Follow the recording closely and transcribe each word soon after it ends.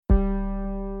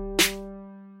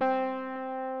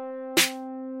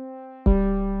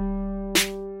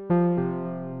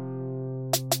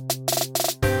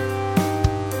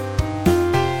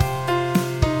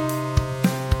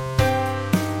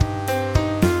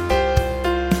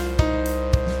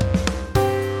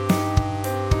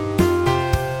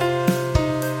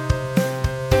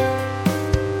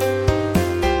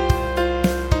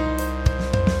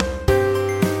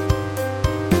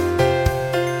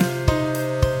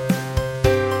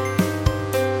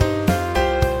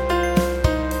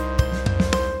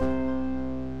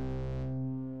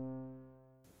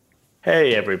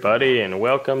Hey everybody, and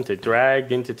welcome to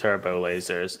Dragged into Turbo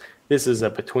Lasers. This is a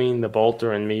Between the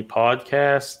Bolter and Me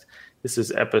podcast. This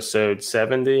is episode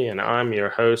 70, and I'm your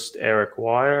host, Eric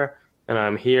Wire, and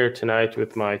I'm here tonight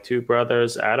with my two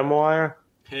brothers, Adam Wire.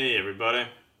 Hey everybody.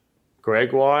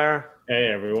 Greg Wire. Hey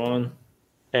everyone.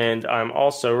 And I'm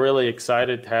also really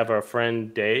excited to have our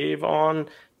friend Dave on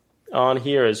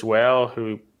here as well,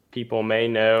 who people may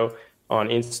know on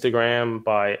Instagram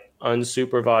by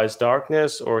Unsupervised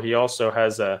Darkness, or he also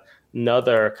has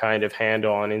another kind of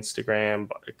handle on Instagram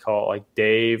called like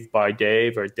Dave by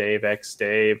Dave or Dave X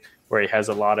Dave, where he has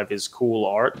a lot of his cool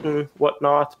art and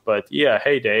whatnot. But yeah,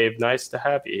 hey Dave, nice to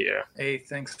have you here. Hey,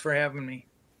 thanks for having me.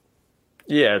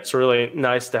 Yeah, it's really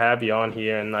nice to have you on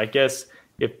here. And I guess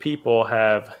if people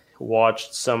have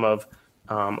watched some of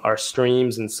our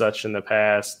streams and such in the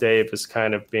past, Dave has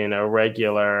kind of been a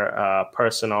regular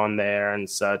person on there and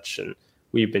such, and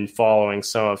we've been following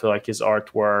some of like his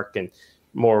artwork and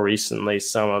more recently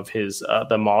some of his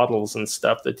the models and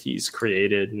stuff that he's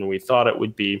created, and we thought it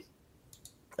would be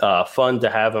fun to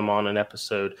have him on an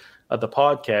episode of the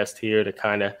podcast here to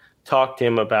kind of talk to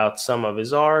him about some of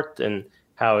his art and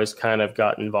how he's kind of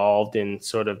got involved in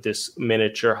sort of this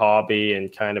miniature hobby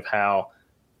and kind of how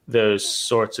those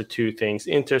sorts of two things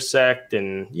intersect,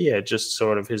 and yeah, just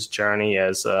sort of his journey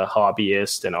as a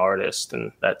hobbyist and artist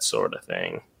and that sort of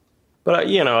thing. But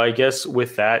I guess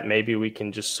with that, maybe we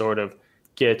can just sort of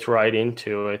get right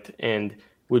into it. And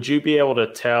would you be able to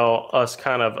tell us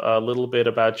kind of a little bit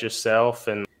about yourself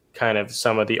and kind of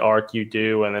some of the art you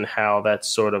do, and then how that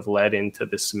sort of led into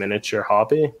this miniature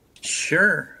hobby?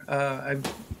 Sure. I've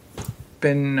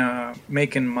been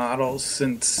making models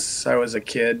since I was a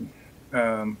kid.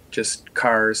 Just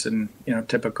cars and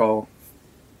typical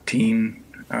teen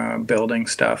building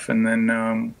stuff, and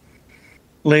then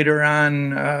later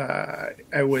on I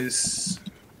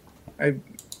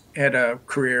had a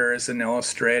career as an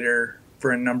illustrator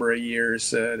for a number of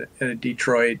years at a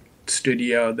Detroit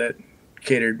studio that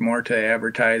catered more to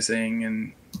advertising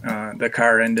and the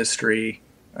car industry,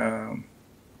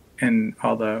 and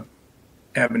all the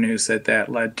avenues that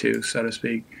led to, so to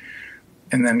speak.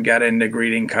 And then got into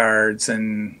greeting cards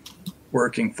and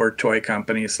working for toy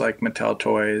companies like Mattel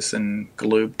Toys and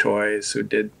Galoob Toys, who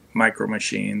did Micro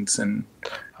Machines. And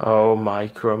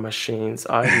Micro Machines.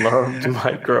 I loved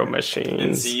Micro Machines.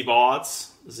 And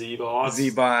Z-Bots.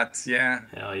 Z-Bots, yeah.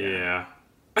 Hell yeah.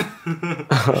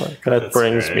 That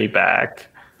brings me back.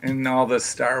 And all the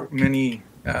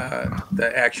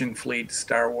the Action Fleet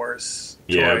Star Wars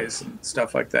toys and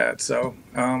stuff like that. So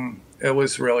it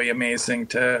was really amazing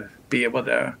to be able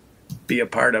to be a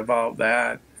part of all of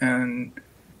that, and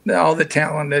all the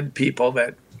talented people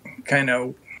that kind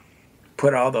of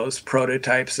put all those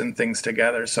prototypes and things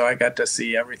together. So I got to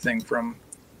see everything from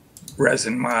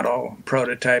resin model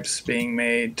prototypes being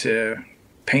made to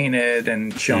painted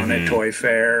and shown at Toy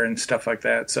Fair and stuff like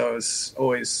that. So it's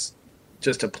always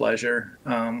just a pleasure.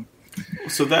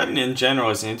 So that in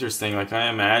general is interesting. Like I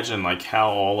imagine like how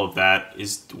all of that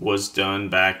was done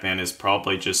back then is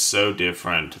probably just so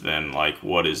different than like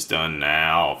what is done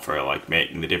now for like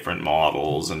making the different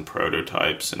models and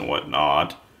prototypes and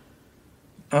whatnot.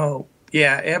 Oh,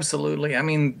 yeah, absolutely. I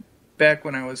mean, back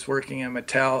when I was working at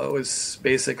Mattel, it was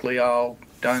basically all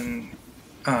done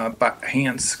by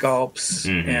hand sculpts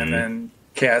and then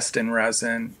cast in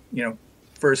resin,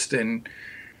 first in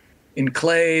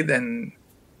clay, then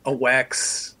a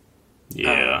wax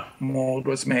mold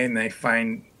was made, and they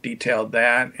fine detailed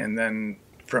that, and then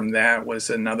from that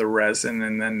was another resin,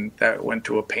 and then that went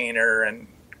to a painter and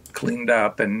cleaned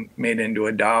up and made into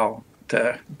a doll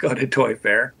to go to Toy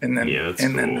Fair, and then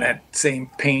then that same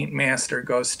paint master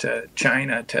goes to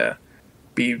China to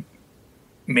be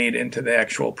made into the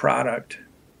actual product.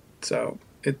 So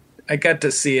I got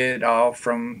to see it all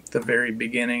from the very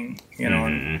beginning,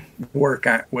 and work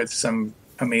with some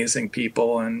amazing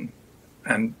people and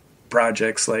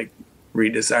projects like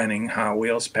redesigning Hot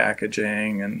Wheels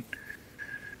packaging and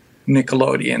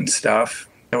Nickelodeon stuff.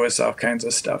 There was all kinds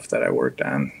of stuff that I worked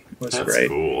on. It was great. That's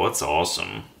cool. That's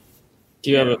awesome.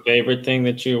 Do you have a favorite thing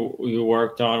that you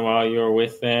worked on while you were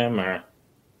with them, or?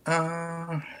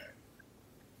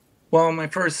 Well, my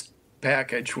first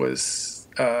package was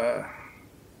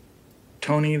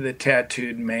Tony the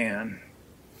Tattooed Man.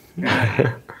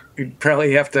 You'd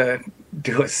probably have to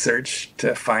do a search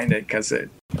to find it because it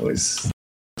was.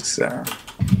 I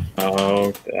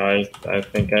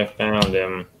think I found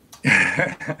him.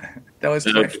 That was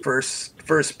my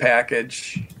first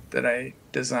package that I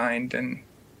designed and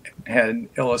had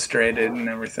illustrated and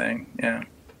everything. Yeah.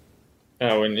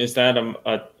 Oh, and is that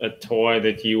a toy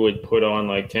that you would put on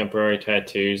like temporary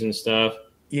tattoos and stuff?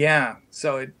 Yeah,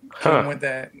 so it came with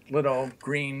that little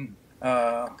green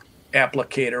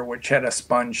applicator, which had a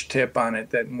sponge tip on it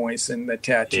that moistened the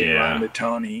tattoo onto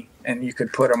Tony, and you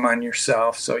could put them on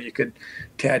yourself, so you could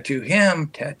tattoo him,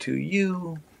 tattoo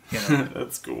you. You know.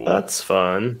 That's cool. That's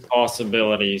fun.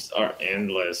 Possibilities are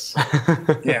endless.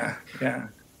 Yeah.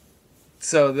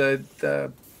 So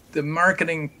the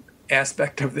marketing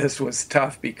aspect of this was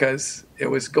tough because it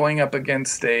was going up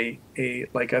against a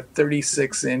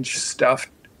 36-inch stuffed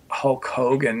Hulk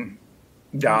Hogan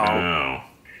doll. Wow.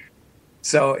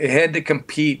 So it had to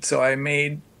compete. So I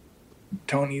made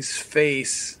Tony's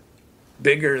face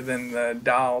bigger than the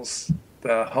doll's,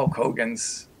 the Hulk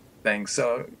Hogan's thing.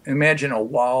 So imagine a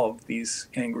wall of these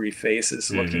angry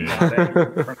faces looking out at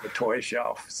you from the toy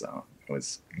shelf. So it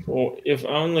was. Well, if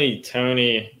only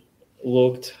Tony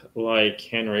looked like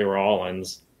Henry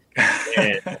Rollins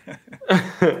and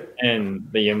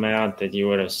the amount that you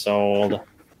would have sold.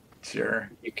 Sure.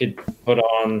 You could put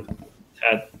on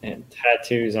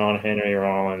tattoos on Henry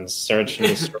Rollins, search and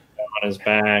destroy on his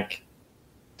back.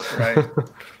 Right.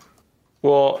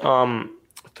 Well,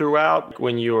 throughout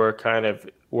when you were kind of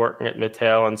working at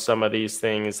Mattel and some of these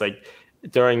things, like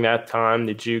during that time,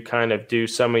 did you kind of do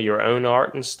some of your own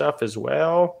art and stuff as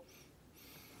well?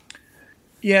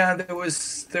 Yeah, there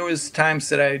was times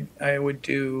that I would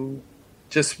do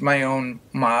just my own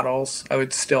models. I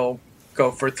would still go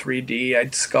for 3D.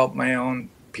 I'd sculpt my own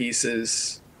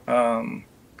pieces and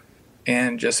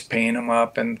just paint them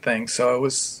up and things. So it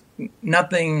was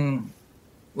nothing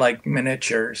like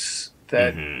miniatures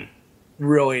that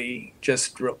really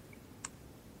just.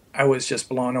 I was just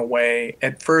blown away.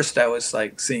 At first, I was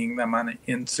like seeing them on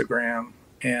Instagram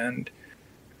and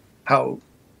how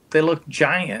they look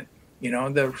giant. You know,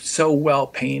 they're so well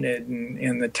painted,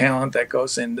 and the talent that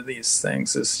goes into these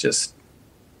things is just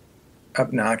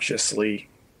obnoxiously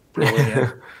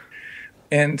brilliant.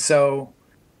 And so,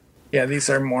 yeah, these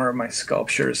are more of my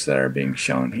sculptures that are being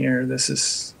shown here. This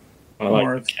is I like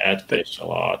more Catfish a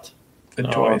lot. The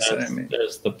toys that I made.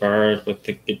 There's the bird with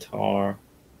the guitar.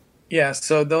 Yeah,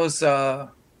 so those,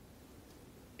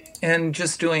 and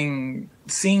just seeing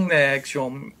the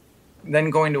actual, then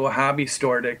going to a hobby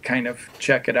store to kind of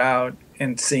check it out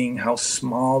and seeing how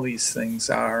small these things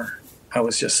are, I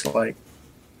was just like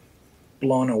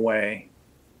blown away.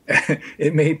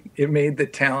 It made the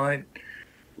talent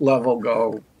level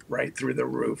go right through the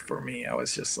roof for me. I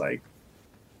was just like,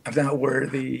 I'm not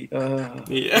worthy.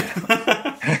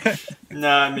 Yeah. No,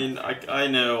 I mean, I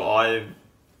know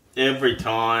every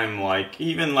time, like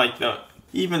even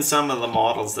some of the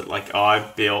models that like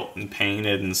I've built and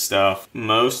painted and stuff,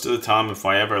 most of the time if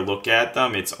I ever look at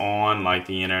them, it's on like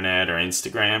the internet or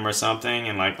Instagram or something,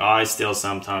 and like I still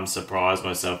sometimes surprise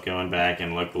myself going back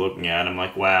and looking at them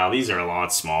like, wow, these are a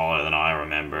lot smaller than I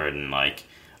remembered. And like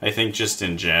I think just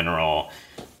in general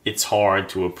it's hard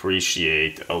to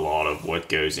appreciate a lot of what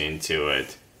goes into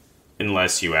it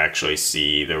unless you actually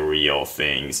see the real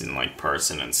things in like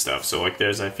person and stuff. So like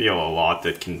I feel a lot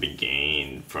that can be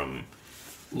gained from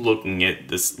looking at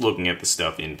the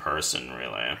stuff in person,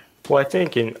 really. Well, I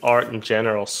think in art in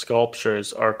general,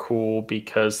 sculptures are cool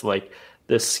because like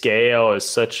the scale is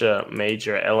such a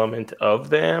major element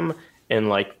of them, and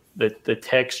like the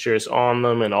textures on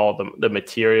them and all the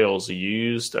materials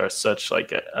used are such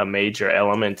like a major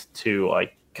element to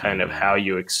like kind of how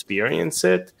you experience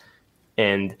it.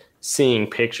 And seeing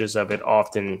pictures of it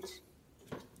often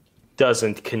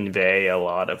doesn't convey a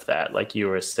lot of that. Like you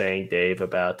were saying, Dave,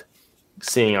 about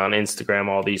seeing on Instagram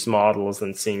all these models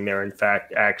and seeing they're in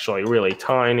fact actually really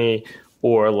tiny,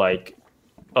 or like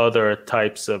other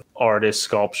types of artist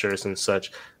sculptures and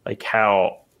such, like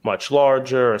how much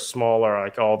larger or smaller,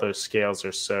 like all those scales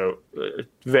are so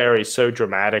vary so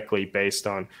dramatically based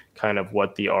on kind of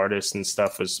what the artist and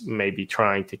stuff was maybe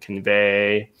trying to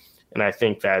convey. And I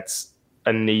think that's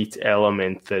a neat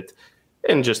element that,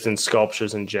 and just in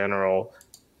sculptures in general,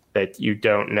 that you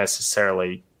don't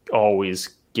necessarily always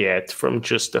get from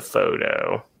just a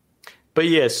photo. But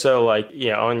yeah, so like,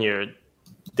 yeah, on your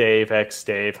Dave X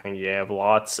Dave, you have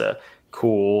lots of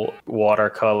cool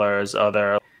watercolors,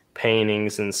 other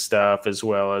paintings and stuff, as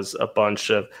well as a bunch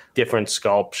of different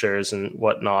sculptures and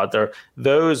whatnot. Are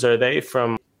they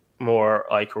from more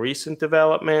like recent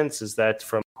developments? Is that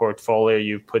from portfolio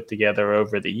you've put together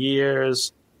over the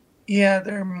years? Yeah,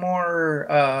 they're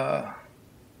more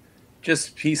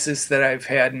just pieces that I've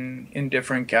had in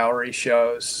different gallery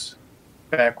shows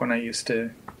back when I used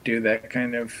to do that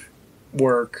kind of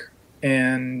work.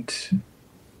 And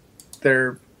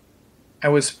I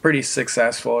was pretty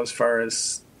successful as far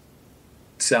as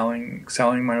selling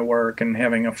my work and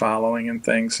having a following and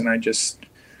things. And I just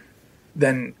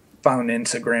then found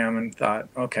Instagram and thought,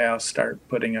 okay, I'll start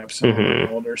putting up some of my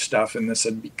older stuff, and this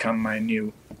had become my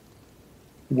new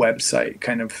website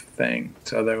kind of thing.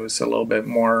 So there was a little bit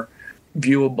more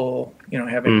viewable,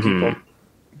 having people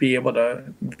be able to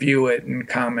view it and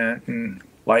comment and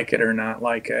like it or not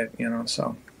like it,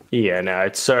 so. Yeah, no,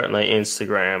 it's certainly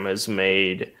Instagram has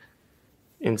made,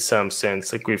 in some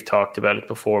sense, like we've talked about it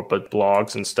before, but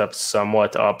blogs and stuff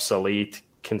somewhat obsolete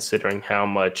considering how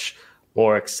much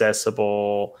more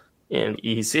accessible and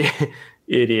easy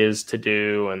it is to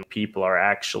do, and people are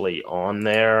actually on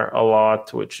there a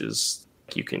lot, which is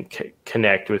you can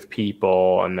connect with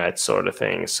people and that sort of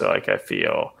thing. So like I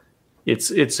feel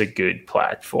it's a good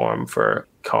platform for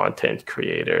content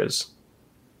creators.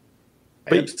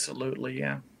 Absolutely,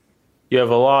 yeah. You have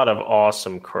a lot of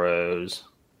awesome crows.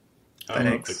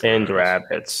 Thanks. And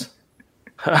rabbits.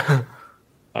 I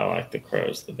like the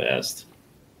crows the best.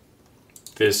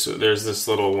 There's this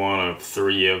little one of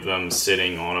three of them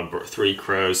three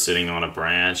crows sitting on a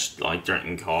branch, like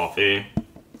drinking coffee.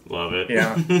 Love it.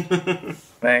 Yeah.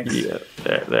 Thanks. Yeah,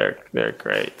 they're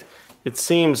great. It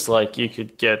seems like you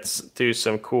could do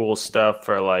some cool stuff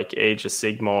for like Age of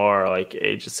Sigmar, or like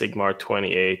Age of Sigmar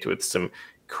 28 with some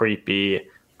creepy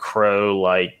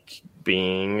crow-like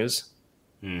beings.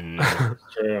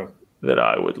 True. That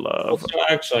I would love. So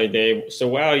actually, Dave, so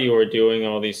while you were doing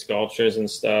all these sculptures and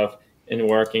stuff and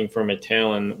working for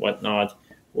Mattel and whatnot,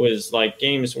 was like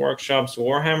Games Workshop's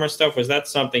Warhammer stuff, was that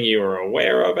something you were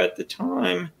aware of at the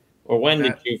time? Or when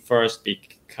did you first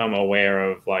become aware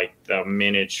of like the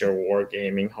miniature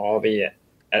wargaming hobby,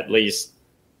 at least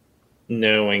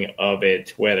knowing of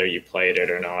it, whether you played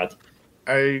it or not?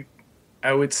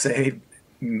 I would say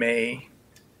maybe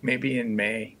in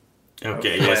May.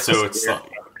 Okay, yeah, so it's like,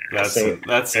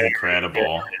 that's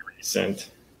incredible.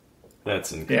 Recent.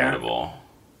 That's incredible.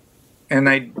 Yeah. And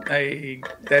I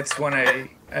that's when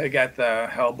I got the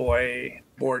Hellboy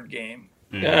board game.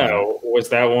 Yeah, was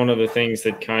that one of the things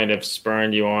that kind of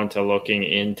spurred you on to looking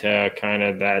into kind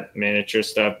of that miniature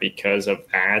stuff because of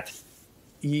that?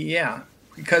 Yeah,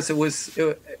 because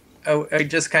I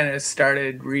just kind of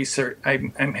started research.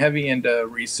 I'm heavy into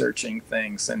researching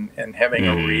things and having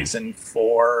a reason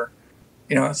for,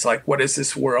 it's like, what is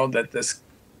this world that this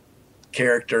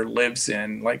character lives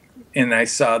in? Like, and I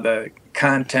saw the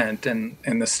content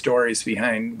and the stories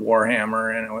behind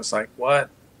Warhammer, and it was like, what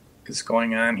is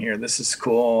going on here? This is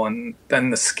cool. And then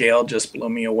the scale just blew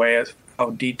me away of how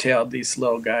detailed these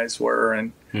little guys were.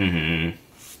 And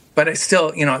but I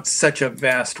still, it's such a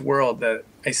vast world that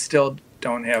I still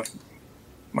don't have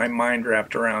my mind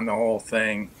wrapped around the whole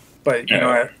thing. But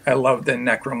I love the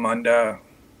Necromunda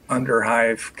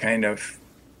Underhive kind of.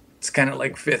 It's kind of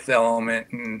like Fifth Element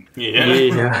and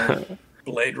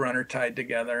Blade Runner tied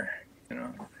together.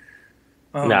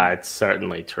 No, it's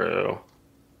certainly true.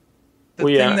 The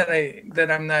thing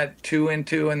that I'm not too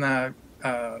into in the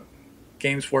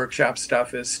Games Workshop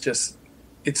stuff is just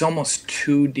it's almost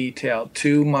too detailed,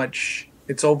 too much.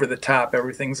 It's over the top.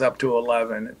 Everything's up to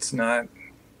 11. It's not.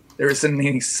 There isn't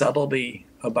any subtlety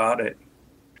about it,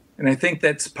 and I think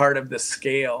that's part of the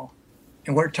scale.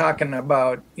 And we're talking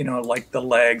about like the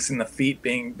legs and the feet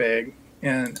being big,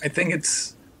 and I think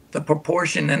it's the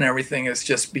proportion and everything is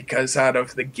just because out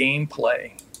of the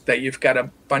gameplay that you've got a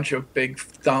bunch of big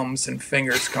thumbs and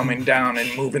fingers coming down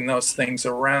and moving those things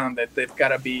around, that they've got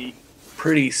to be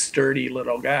pretty sturdy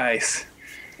little guys.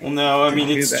 Well, no, I mean,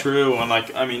 it's true.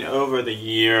 And over the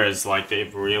years, like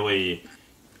they've really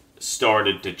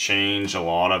started to change a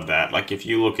lot of that. Like if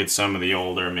you look at some of the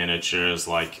older miniatures,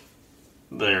 like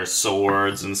their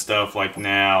swords and stuff like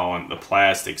now, and the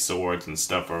plastic swords and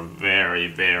stuff are very,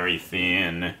 very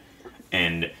thin.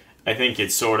 And I think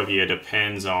it sort of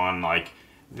depends on, like,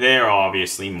 they're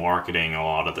obviously marketing a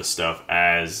lot of the stuff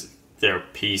as their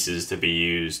pieces to be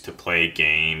used to play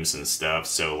games and stuff.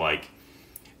 So, like,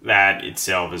 that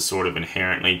itself is sort of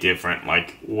inherently different,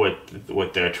 like,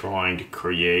 what they're trying to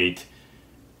create.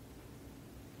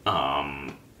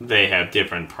 They have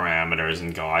different parameters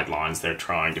and guidelines they're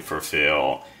trying to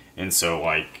fulfill. And so,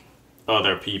 like,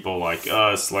 other people like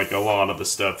us, like, a lot of the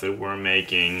stuff that we're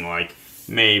making, like,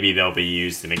 maybe they'll be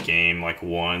used in a game, like,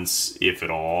 once, if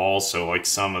at all. So, like,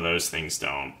 some of those things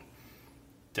don't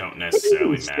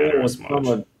necessarily matter as much. Some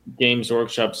of Games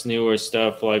Workshop's newer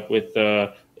stuff, like with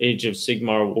the Age of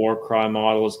Sigmar Warcry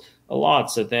models,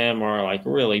 lots of them are, like,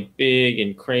 really big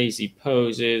and crazy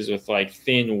poses with, like,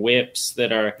 thin whips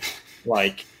that are,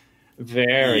 like,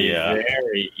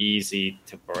 very easy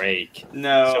to break.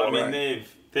 No, so, I mean,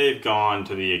 they've gone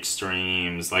to the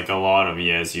extremes. Like a lot of,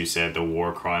 yeah, as you said, the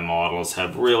Warcry models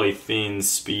have really thin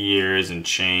spears and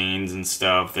chains and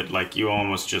stuff that like you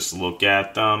almost just look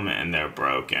at them and they're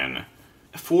broken.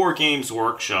 For Games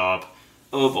Workshop,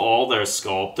 of all their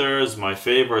sculptors, my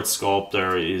favorite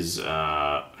sculptor is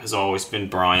has always been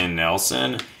Brian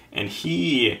Nelson, and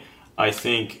he, I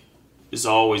think, is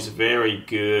always very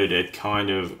good at kind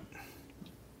of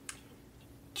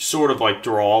sort of like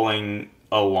drawing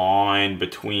a line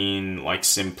between like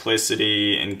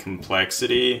simplicity and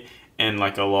complexity, and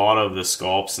like a lot of the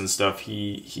sculpts and stuff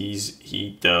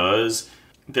he does,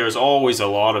 there's always a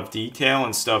lot of detail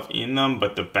and stuff in them,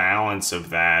 but the balance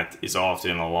of that is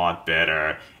often a lot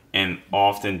better, and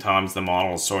oftentimes the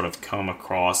models sort of come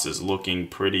across as looking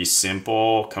pretty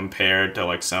simple compared to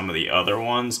like some of the other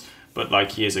ones, but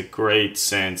like he has a great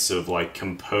sense of like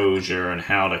composure and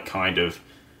how to kind of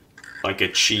like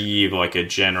achieve like a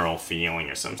general feeling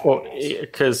or something. Well,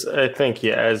 because I think,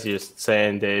 yeah, as you're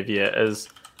saying, Dave, yeah, as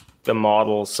the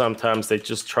models, sometimes they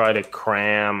just try to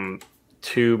cram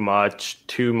too much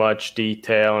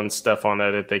detail and stuff on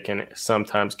it that they can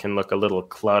sometimes can look a little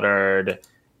cluttered.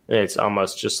 It's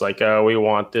almost just like, oh, we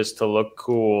want this to look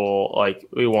cool. Like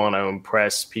we want to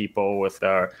impress people with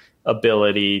our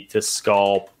ability to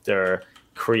sculpt or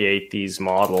create these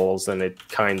models, and it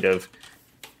kind of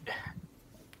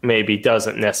maybe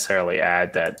doesn't necessarily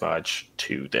add that much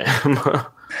to them.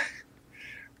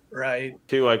 Right.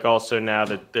 Too, like also now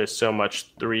that there's so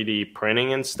much 3D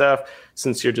printing and stuff,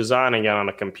 since you're designing it on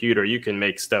a computer, you can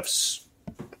make stuff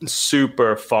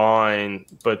super fine,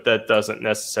 but that doesn't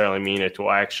necessarily mean it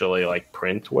will actually like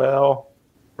print well.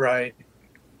 Right.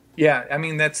 Yeah, I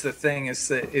mean that's the thing, is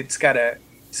that it's got to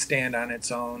stand on its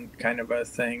own kind of a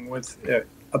thing with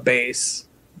a base.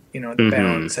 You know, the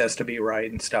balance has to be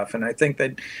right and stuff. And I think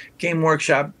that Game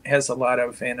Workshop has a lot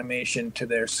of animation to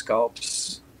their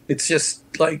sculpts. It's just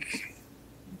like,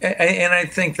 and I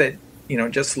think that, you know,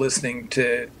 just listening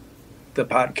to the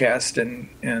podcast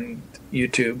and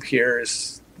YouTube here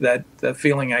is that the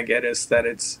feeling I get is that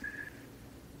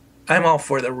I'm all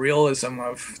for the realism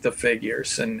of the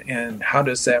figures and how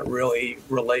does that really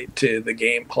relate to the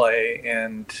gameplay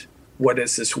and what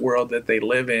is this world that they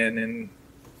live in, and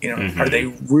you know, are they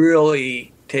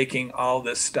really taking all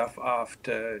this stuff off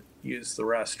to use the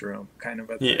restroom, kind of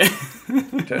a thing?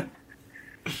 Yeah. To,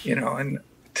 you know, and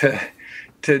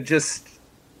to just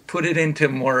put it into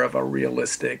more of a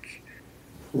realistic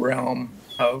realm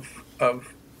of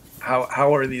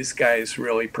how are these guys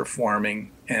really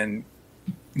performing and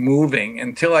moving.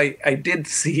 Until I did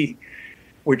see,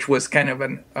 which was kind of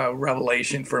a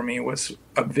revelation for me, was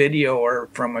a video or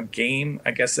from a game. I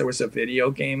guess there was a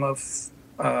video game of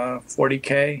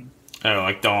 40K. Oh,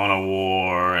 like Dawn of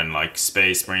War and like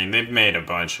Space Marine. They've made a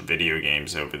bunch of video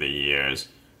games over the years.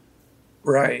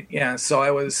 Right, yeah. So I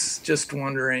was just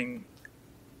wondering,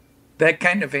 that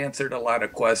kind of answered a lot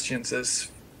of questions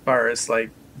as far as like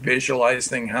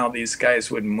visualizing how these guys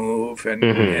would move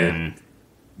and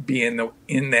be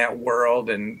in that world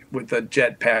and with the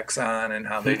jetpacks on and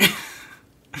how they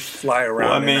fly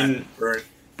around and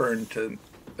burn to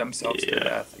themselves to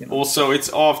death. You know? Also,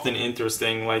 it's often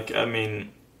interesting. Like, I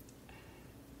mean,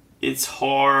 it's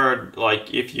hard.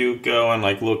 Like, if you go and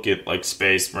like look at like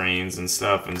Space Marines and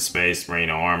stuff and Space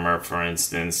Marine armor, for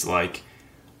instance, like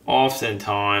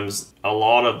oftentimes a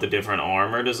lot of the different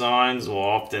armor designs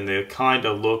they kind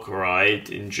of look right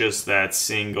in just that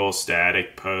single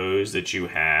static pose that you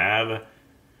have.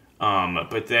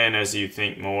 But then as you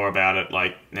think more about it,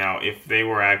 like now if they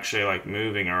were actually like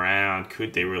moving around,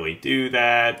 could they really do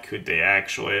that? Could they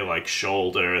actually like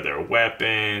shoulder their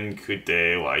weapon? Could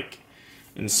they like,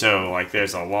 and so like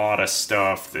there's a lot of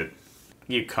stuff that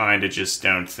you kind of just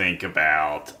don't think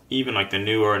about. Even like the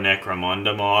newer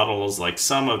Necromunda models, like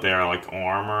some of their like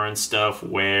armor and stuff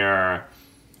where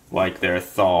like their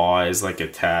thaw is like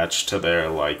attached to their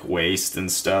like waist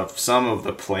and stuff. Some of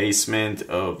the placement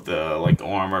of the like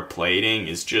armor plating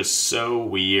is just so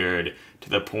weird to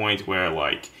the point where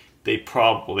like they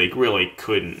probably really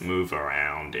couldn't move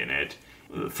around in it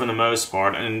for the most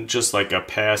part. And just like a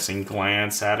passing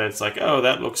glance at it, it's like, oh,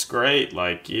 that looks great.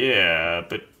 Like, yeah,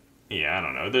 but yeah, I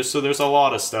don't know. There's a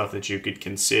lot of stuff that you could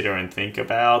consider and think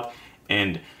about,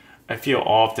 and I feel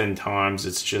oftentimes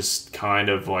it's just kind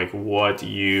of like what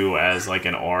you as like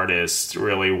an artist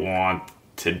really want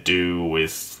to do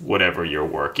with whatever you're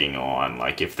working on.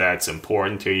 Like if that's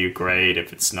important to you, great.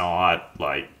 If it's not,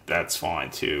 like that's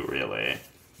fine too, really.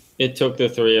 It took the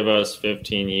three of us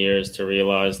 15 years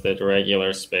regular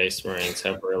regular Space Marines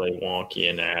have really wonky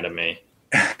anatomy.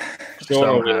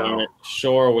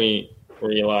 Sure,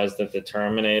 realized that the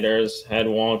Terminators had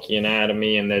wonky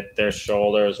anatomy and that their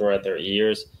shoulders were at their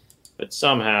ears. But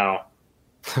somehow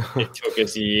it took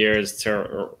us years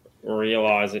to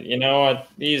realize it. You know what?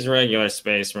 These regular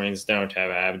Space Marines don't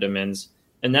have abdomens.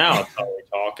 And now that's all we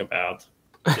talk about.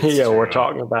 Yeah, we're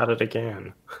talking about it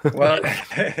again. Well,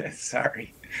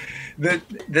 sorry.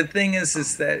 The thing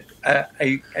is that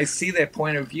I see that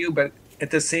point of view, but at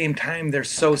the same time, they're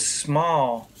so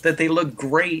small that they look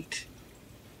great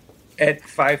at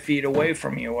 5 feet away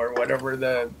from you, or whatever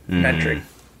the metric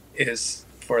is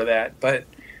for that. But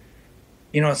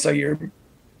so you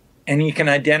can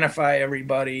identify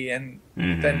everybody, and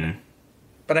then.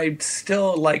 But I'd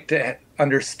still like to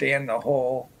understand the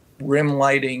whole rim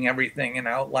lighting everything and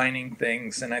outlining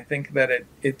things, and I think that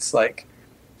it's like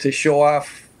to show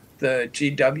off the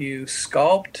GW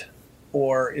sculpt,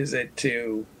 or is it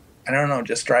to, I don't know,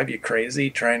 just drive you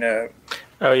crazy trying to...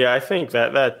 Oh yeah, I think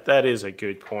that is a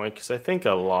good point, because I think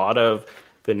a lot of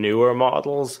the newer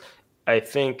models, I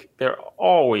think they're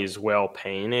always well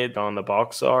painted on the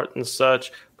box art and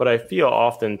such, but I feel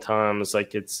oftentimes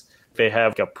like they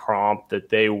have a prompt that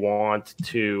they want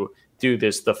to do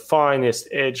the finest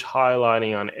edge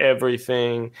highlighting on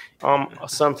everything.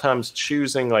 Sometimes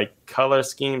choosing like color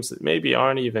schemes that maybe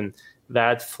aren't even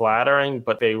that flattering,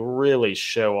 but they really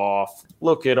show off.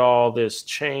 Look at all this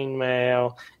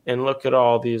chainmail, and look at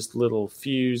all these little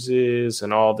fuses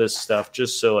and all this stuff,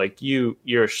 just so like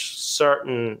you're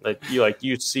certain that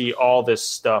you see all this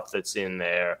stuff that's in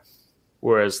there.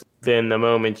 Whereas then the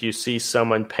moment you see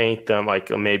someone paint them,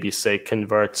 like maybe say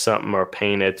convert something or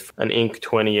paint it an Ink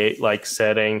 28 like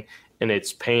setting, and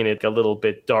it's painted a little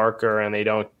bit darker and they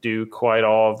don't do quite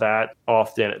all of that,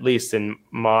 often, at least in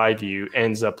my view,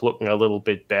 ends up looking a little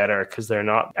bit better because they're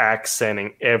not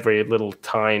accenting every little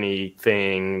tiny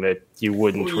thing that you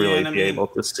wouldn't be able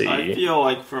to see. I feel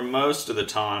like for most of the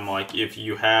time, like if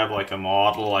you have like a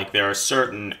model, like there are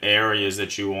certain areas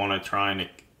that you want to try and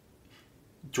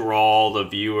draw the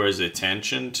viewer's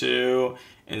attention to,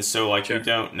 and so like you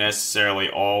don't necessarily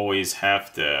always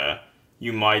have to,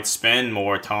 you might spend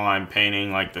more time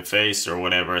painting like the face or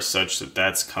whatever, such that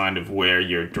that's kind of where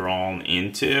you're drawn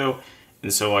into,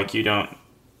 and so like you don't,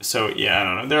 so yeah, I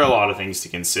don't know, there are a lot of things to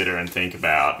consider and think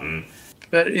about. And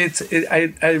but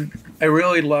I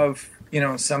really love,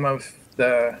 some of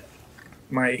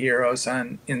my heroes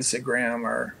on Instagram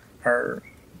are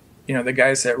the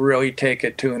guys that really take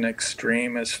it to an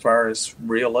extreme as far as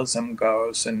realism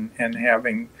goes, and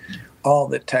having all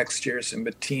the textures and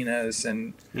patinas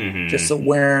and just the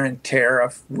wear and tear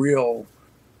of real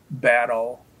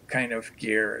battle kind of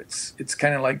gear. It's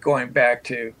kind of like going back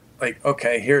to like,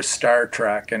 okay, here's Star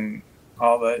Trek and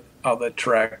all the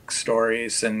Trek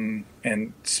stories and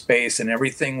space, and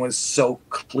everything was so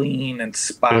clean and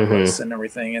spotless and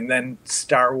everything. And then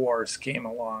Star Wars came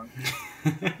along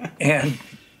and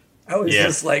I was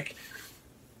just like,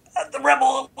 the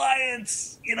Rebel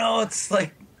Alliance, it's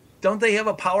like, don't they have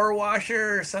a power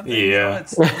washer or something? Yeah.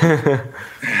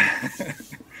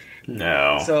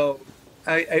 No. So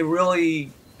I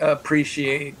really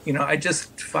appreciate, I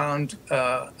just found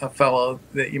a fellow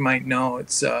that you might know.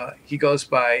 He goes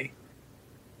by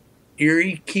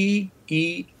Eryky,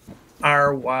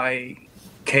 Erykyey.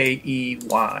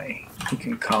 You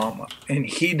can call him up. And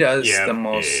he does the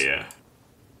most...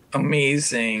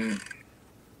 amazing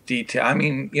detail. I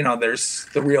mean, there's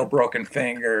the real Broken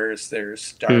Fingers,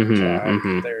 there's Dark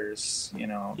Tide, there's,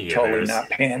 Totally Not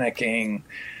Panicking.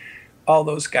 All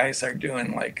those guys are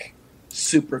doing like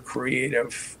super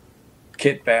creative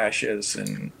kit bashes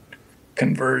and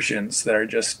conversions that are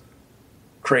just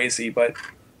crazy. But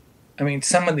I mean,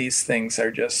 some of these things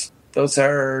are just, those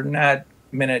are not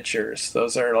miniatures.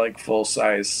 Those are like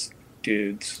full-size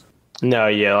dudes. No,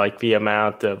 yeah, like the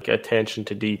amount of attention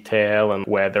to detail and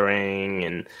weathering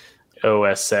and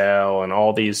OSL and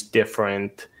all these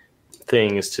different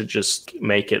things to just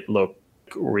make it look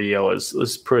real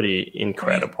is pretty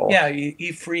incredible. Yeah,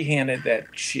 he free-handed that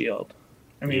shield.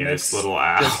 I mean, this little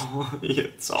owl.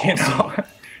 It's awesome.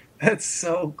 That's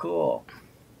so cool.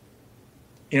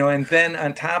 And then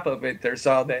on top of it, there's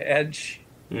all the edge,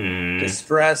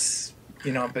 distress,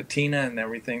 patina and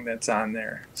everything that's on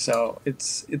there. So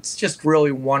it's just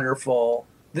really wonderful.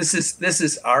 This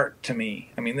is art to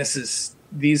me. I mean,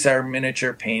 these are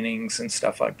miniature paintings and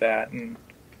stuff like that. And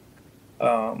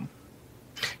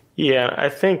yeah, I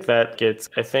think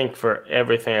for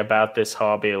everything about this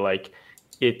hobby, like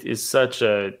it is such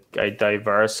a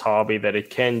diverse hobby that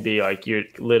it can be like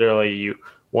you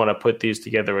want to put these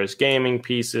together as gaming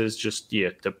pieces just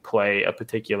to play a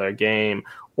particular game,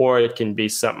 or it can be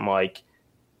something like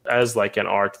as like an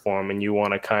art form and you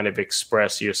want to kind of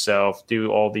express yourself,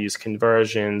 do all these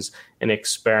conversions and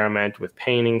experiment with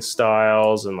painting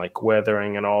styles and like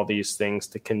weathering and all these things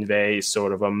to convey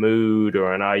sort of a mood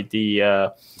or an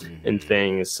idea and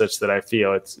things, such that I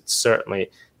feel it's certainly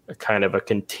a kind of a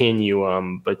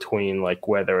continuum between like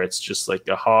whether it's just like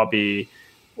a hobby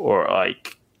or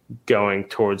like going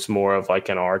towards more of like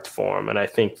an art form. And I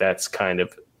think that's kind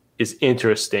of is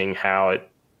interesting how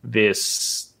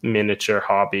this miniature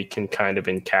hobby can kind of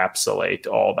encapsulate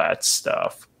all that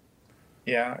stuff.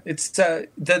 Yeah, it's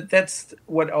that's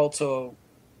what also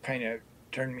kind of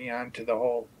turned me on to the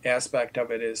whole aspect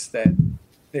of it, is that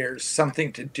there's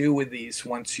something to do with these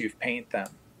once you've paint them.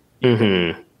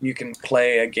 You can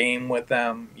play a game with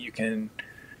them. You can,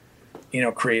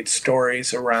 create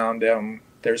stories around them.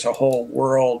 There's a whole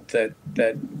world that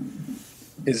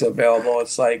is available.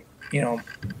 It's like,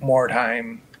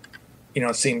 Mordheim,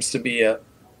 seems to be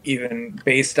even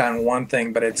based on one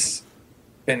thing, but it's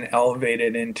been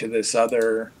elevated into this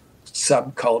other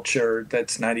subculture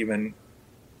that's not even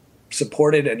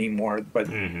supported anymore, but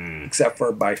except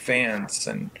for by fans.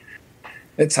 And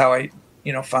that's how I,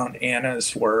 found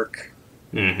Anna's work.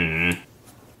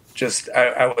 Just,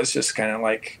 I was just kind of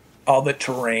like, all the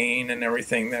terrain and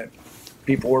everything that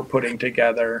people were putting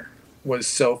together was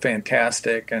so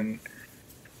fantastic. And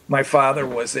my father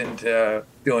was into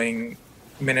doing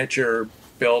miniature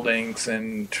buildings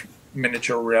and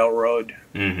miniature railroad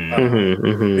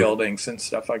buildings and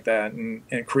stuff like that, and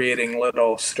creating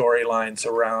little storylines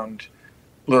around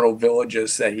little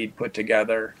villages that he'd put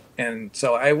together. And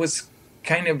so I was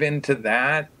kind of into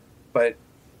that, but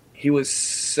he was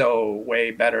so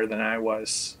way better than I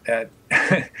was at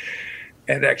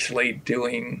at actually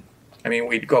doing. I mean,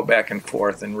 we'd go back and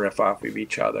forth and riff off of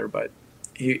each other, but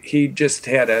he just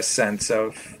had a sense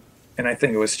of, and I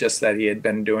think it was just that he had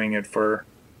been doing it for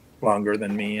longer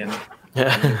than me and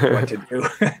knew what to do.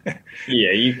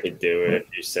 Yeah, you could do it if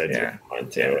you said you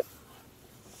wanted to.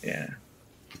 Yeah.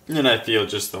 And I feel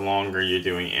just the longer you're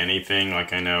doing anything,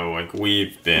 like I know, like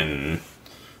we've been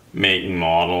making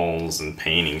models and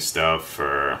painting stuff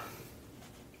for,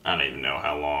 I don't even know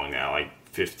how long now, like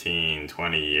 15,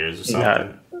 20 years or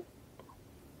something.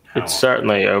 It's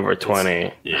certainly over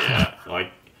 20. Yeah,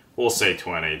 like we'll say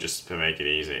 20 just to make it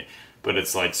easy. But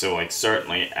it's like, so like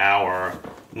certainly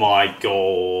my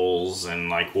goals and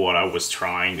like what I was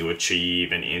trying to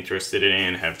achieve and interested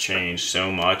in have changed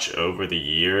so much over the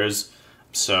years.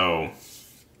 So,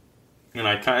 and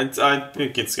I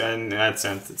think it's, in that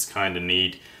sense, it's kind of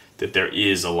neat that there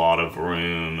is a lot of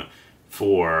room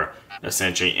for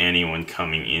essentially anyone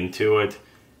coming into it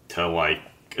to like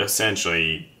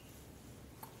essentially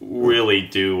really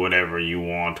do whatever you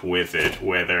want with it,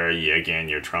 whether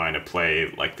you're trying to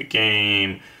play like the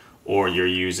game or you're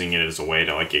using it as a way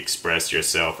to like express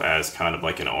yourself as kind of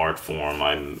like an art form.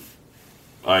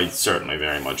 I certainly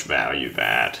very much value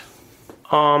that.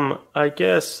 I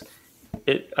guess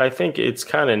I think it's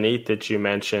kind of neat that you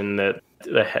mentioned that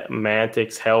the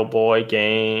Mantic's Hellboy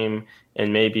game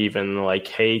and maybe even like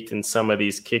Hate and some of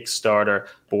these Kickstarter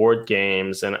board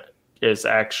games and is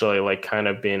actually like kind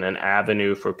of been an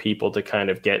avenue for people to kind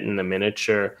of get in the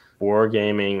miniature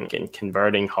wargaming and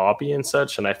converting hobby and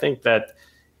such. And I think that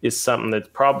is something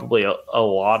that probably a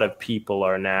lot of people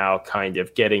are now kind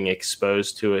of getting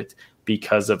exposed to it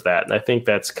because of that. And I think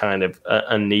that's kind of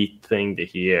a neat thing to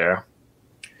hear.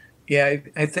 Yeah,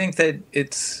 I think that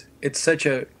it's such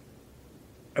a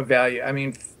value. I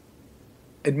mean,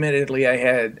 admittedly, I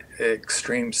had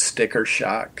extreme sticker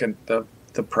shock at the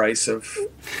price of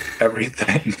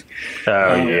everything.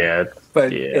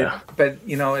 But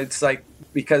it's like,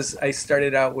 because I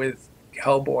started out with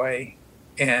Hellboy,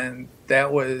 and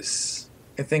that was,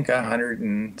 I think,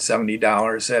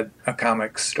 $170 at a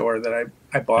comic store that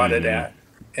I bought it at.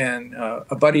 And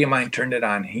a buddy of mine turned it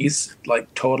on. He's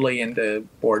like totally into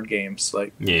board games,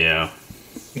 like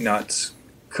nuts.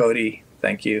 Cody,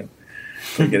 thank you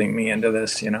for getting me into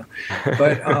this,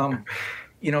 But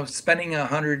spending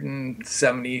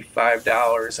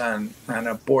 $175 on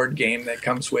a board game that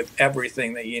comes with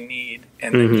everything that you need,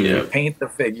 and then you paint the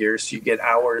figures, you get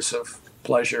hours of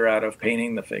pleasure out of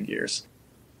painting the figures.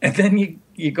 And then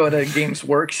you go to Games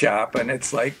Workshop and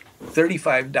it's like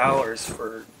 $35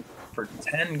 for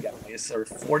 10 guys, or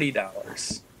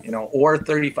 $40, or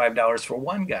 $35 for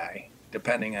one guy,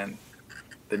 depending on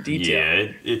the detail.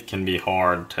 Yeah, it can be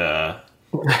hard to...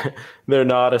 They're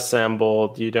not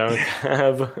assembled. You don't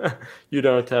have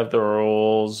the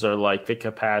rules or like the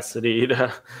capacity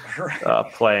to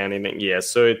play anything. Yeah,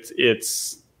 so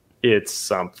it's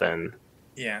something.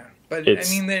 Yeah, but I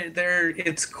mean,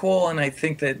 it's cool, and I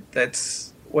think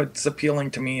that's what's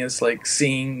appealing to me is like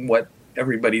seeing what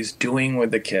everybody's doing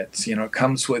with the kits. You know, it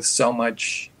comes with so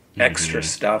much extra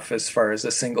stuff as far as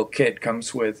a single kit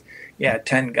comes with,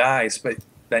 10 guys, but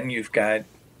then you've got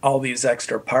all these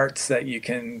extra parts that you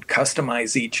can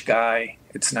customize each guy.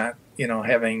 It's not,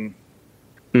 having,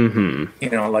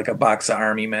 like a box of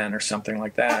Army Men or something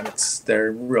like that.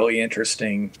 They're really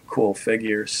interesting, cool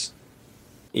figures.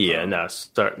 Yeah, no,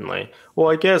 certainly. Well,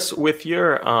 I guess with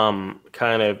your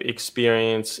kind of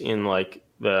experience in like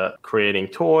the creating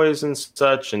toys and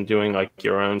such and doing like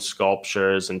your own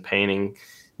sculptures and painting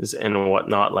and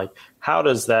whatnot, like how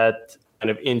does that kind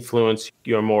of influence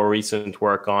your more recent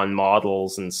work on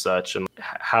models and such? And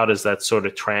how does that sort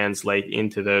of translate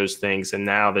into those things? And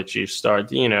now that you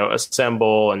start,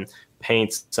 assemble and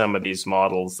paint some of these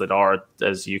models that are,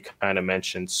 as you kind of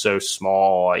mentioned, so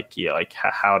small, like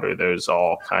how do those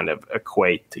all kind of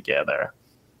equate together?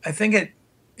 I think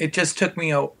it just took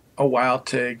me a while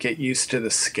to get used to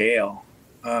the scale,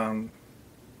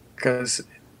 because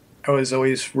I was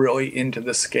always really into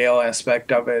the scale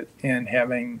aspect of it, and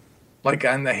having, like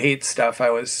on the hate stuff, I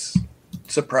was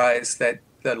surprised that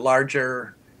the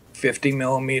larger 50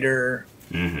 millimeter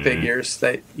figures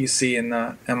that you see in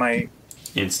the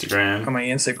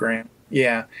Instagram.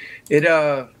 Yeah.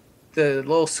 The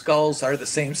little skulls are the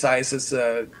same size as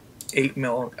the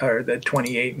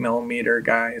 28 millimeter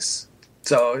guys.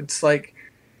 So it's like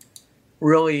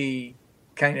really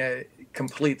kind of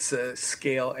completes the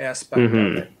scale aspect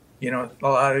of it. A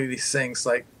lot of these things,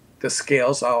 like the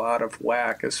scale's all out of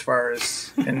whack as far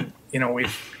as, and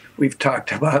we've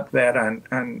talked about that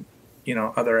on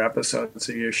other episodes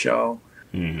of your show.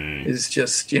 Is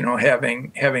just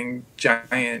having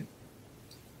giant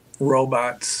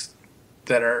robots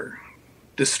that are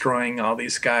destroying all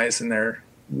these guys, and they're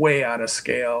way out of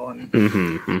scale.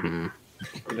 And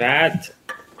that,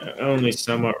 only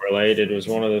somewhat related, was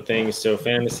one of the things. So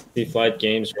Fantasy Flight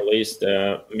Games released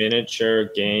a miniature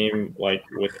game like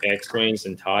with X-Wings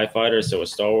and TIE Fighters, so a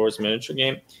Star Wars miniature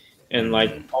game. And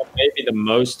like maybe the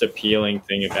most appealing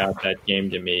thing about that game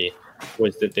to me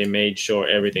was that they made sure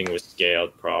everything was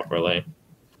scaled properly.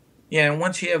 Yeah, and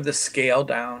once you have the scale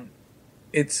down,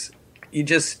 you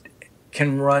just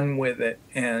can run with it,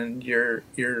 and you're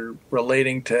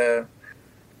relating to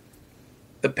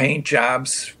the paint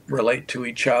jobs relate to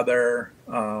each other.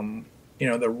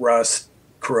 The rust,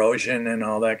 corrosion, and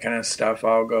all that kind of stuff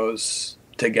all goes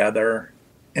together.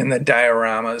 And the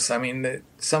dioramas, I mean,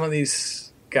 some of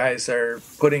these guys are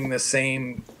putting the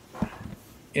same,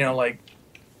 like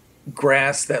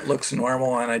grass that looks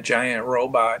normal on a giant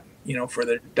robot, for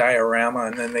the diorama,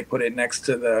 and then they put it next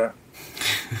to the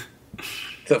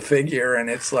figure, and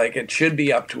it's like it should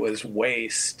be up to his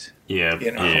waist.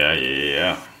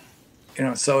 Yeah.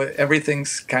 So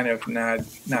everything's kind of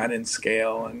not in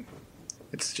scale, and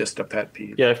it's just a pet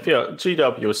peeve. Yeah, I feel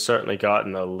GW has certainly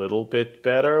gotten a little bit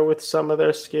better with some of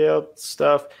their scaled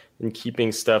stuff and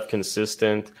keeping stuff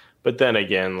consistent. But then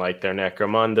again, like their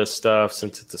Necromunda stuff,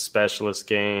 since it's a specialist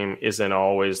game, isn't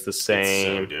always the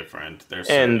same. It's so different.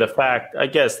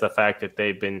 The fact that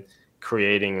they've been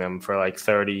creating them for like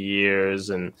 30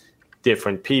 years and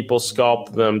different people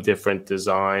sculpt them, different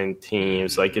design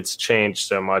teams, like it's changed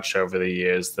so much over the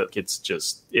years that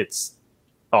it's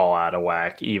all out of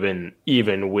whack, even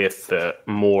with the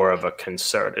more of a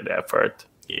concerted effort.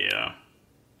 Yeah.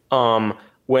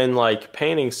 When like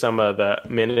painting some of the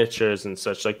miniatures and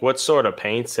such, like what sort of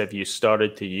paints have you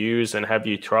started to use, and have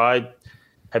you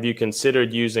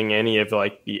considered using any of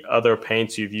like the other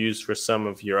paints you've used for some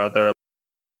of your other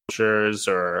miniatures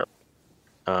or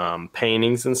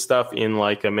paintings and stuff in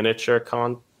like a miniature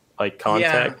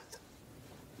context?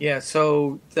 Yeah.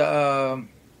 So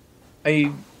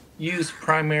I use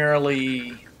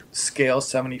primarily scale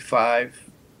 75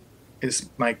 is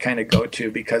my kind of go-to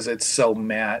because it's so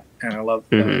matte, and I love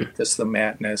the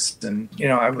matteness. And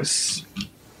I was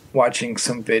watching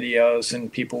some videos,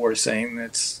 and people were saying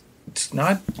it's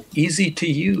not easy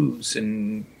to use,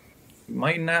 and you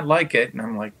might not like it. And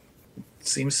I'm like, it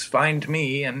seems fine to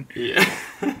me. And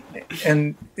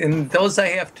and those I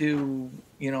have to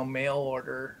mail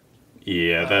order.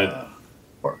 Yeah,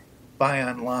 or buy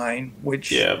online,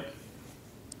 which. Yeah.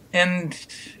 And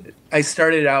I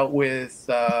started out with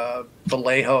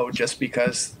Vallejo just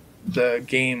because the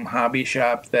game hobby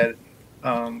shop that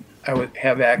I would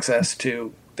have access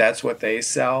to, that's what they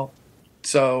sell.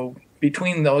 So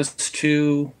between those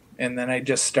two, and then I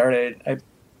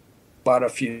bought a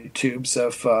few tubes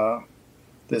of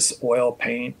this oil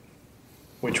paint,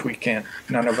 which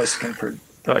none of us can pronounce.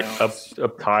 Like a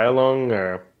Pylung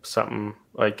or something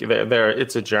like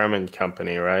it's a German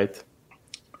company, right?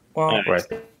 Well, Or I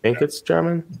think it's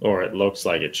German. Or it looks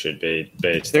like it should be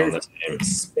based on the name. it's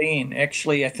Spain.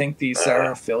 Actually, I think these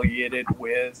are affiliated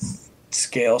with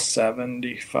Scale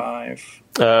 75.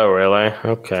 Oh, really?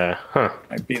 Okay. Huh.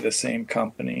 Might be the same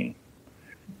company.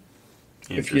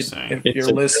 Interesting. If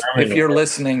you're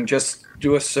listening, just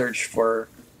do a search for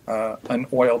an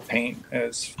oil paint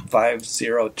as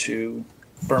 502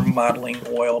 for modeling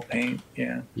oil paint.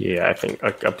 Yeah. Yeah, I think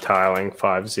like Uptiling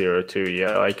 502.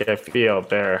 Yeah, like I feel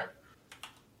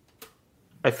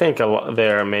I think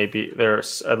they're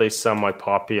at least somewhat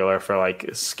popular for like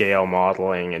scale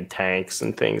modeling and tanks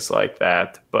and things like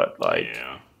that. But like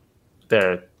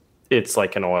it's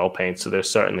like an oil paint, so they're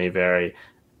certainly very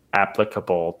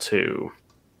applicable to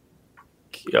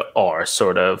our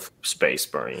sort of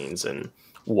space marines and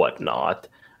whatnot.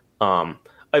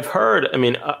 I've heard, I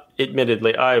mean,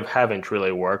 admittedly, I haven't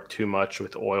really worked too much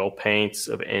with oil paints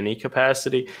of any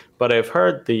capacity, but I've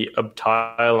heard the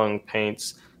Abteilung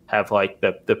paints have like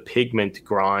the pigment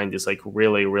grind is like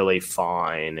really, really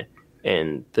fine,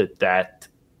 and that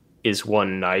is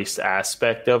one nice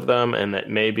aspect of them, and that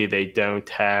maybe they don't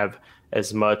have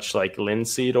as much like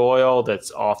linseed oil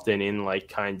that's often in like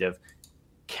kind of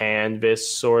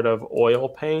canvas sort of oil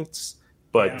paints.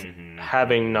 But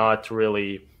having not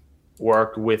really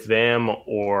worked with them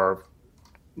or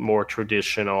more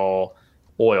traditional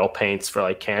oil paints for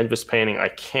like canvas painting, I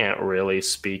can't really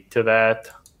speak to that.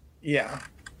 Yeah.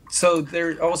 So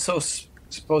they're also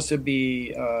supposed to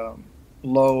be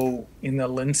low in the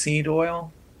linseed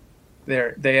oil.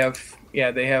 They have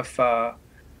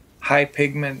high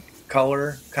pigment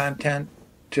color content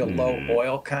to low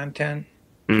oil content.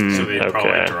 So they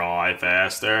probably dry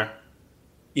faster.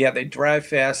 Yeah, they dry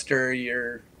faster.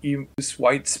 You use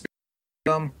white spirit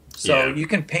them, so you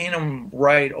can paint them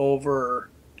right over,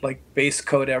 like base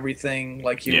coat everything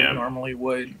like you normally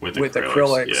would with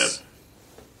acrylics.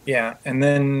 Yeah, and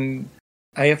then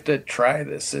I have to try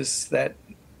this. Is that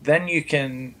then you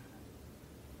can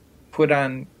put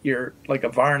on your like a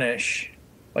varnish,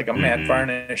 like a matte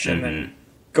varnish, and then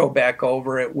go back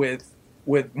over it with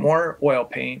more oil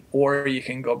paint, or you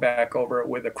can go back over it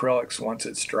with acrylics once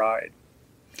it's dried.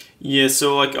 Yeah,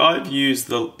 so like I've used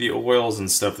the oils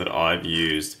and stuff that I've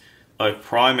used, I've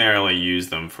primarily used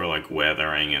them for like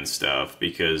weathering and stuff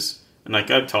because, and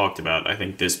like I've talked about, I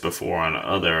think this before on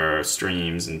other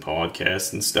streams and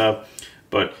podcasts and stuff,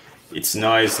 but it's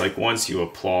nice, like once you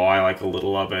apply like a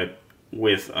little of it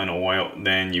with an oil,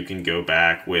 then you can go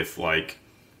back with like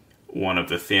one of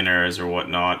the thinners or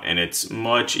whatnot, and it's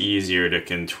much easier to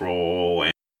control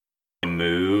and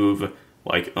remove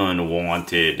like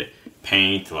unwanted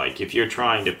paint. Like if you're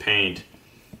trying to paint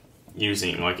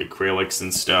using like acrylics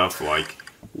and stuff, like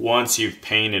once you've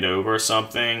painted over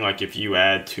something, like if you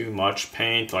add too much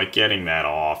paint, like getting that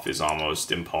off is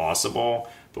almost impossible.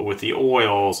 But with the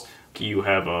oils, you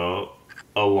have a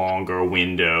longer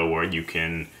window where you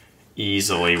can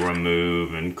easily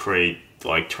remove and create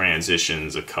like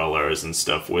transitions of colors and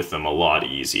stuff with them a lot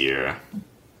easier.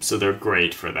 So they're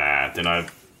great for that. And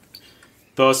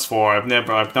thus far I've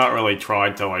not really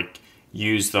tried to like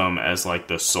use them as like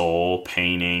the sole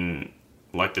painting,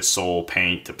 like the sole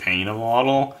paint to paint a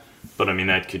model. But I mean,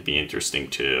 that could be interesting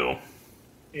too.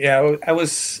 Yeah, I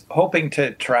was hoping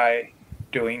to try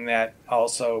doing that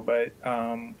also, but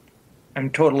I'm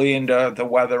totally into the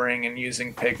weathering and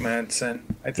using pigments, and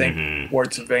I think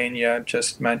Wartsvania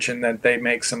just mentioned that they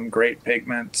make some great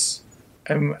pigments.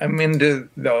 I'm into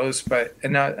those, but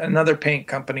another paint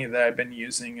company that I've been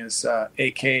using is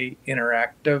AK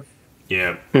Interactive.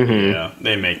 Yeah, yeah,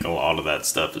 they make a lot of that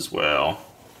stuff as well.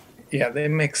 Yeah, they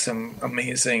make some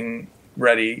amazing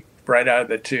ready right out of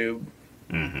the tube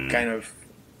kind of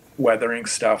weathering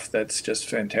stuff that's just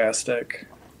fantastic.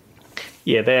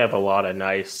 Yeah, they have a lot of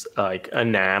nice like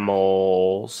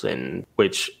enamels, and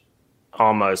which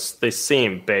almost they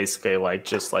seem basically like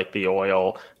just like the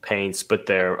oil paints, but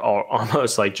they're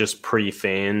almost like just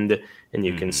pre-thinned, and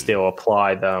you can still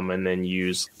apply them and then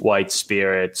use white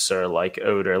spirits or like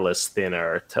odorless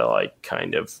thinner to like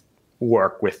kind of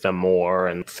work with them more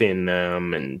and thin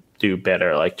them and do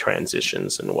better like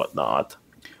transitions and whatnot.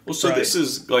 Well, so this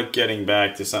is like getting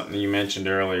back to something you mentioned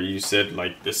earlier. You said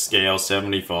like the Scale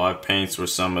 75 paints were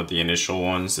some of the initial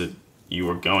ones that you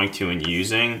were going to and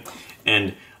using.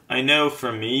 And I know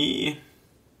for me,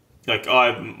 like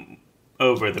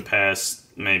over the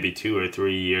past maybe 2 or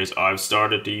 3 years, I've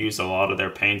started to use a lot of their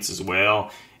paints as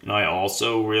well. And I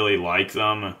also really like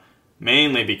them,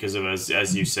 mainly because of,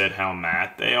 as you said, how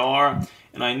matte they are.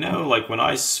 And I know like when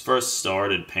I first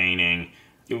started painting,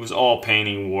 it was all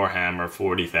painting Warhammer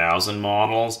 40,000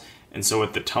 models. And so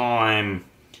at the time,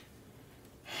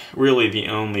 really the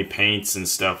only paints and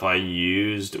stuff I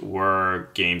used were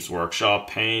Games Workshop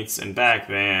paints, and back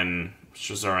then, which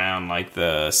was around like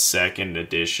the second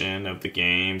edition of the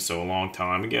game, so a long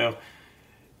time ago,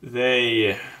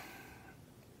 they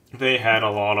had a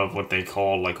lot of what they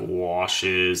called like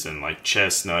washes and like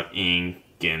chestnut ink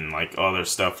and like other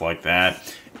stuff like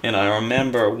that. And I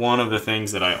remember one of the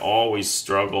things that I always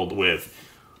struggled with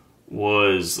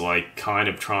was like kind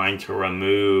of trying to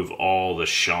remove all the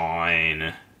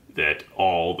shine that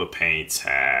all the paints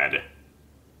had.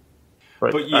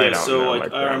 But yeah, so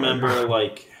like I remember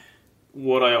like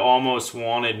what I almost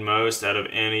wanted most out of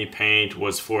any paint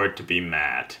was for it to be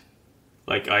matte.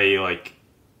 Like I like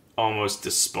almost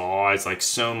despise like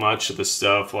so much of the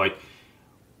stuff, like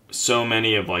so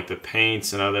many of like the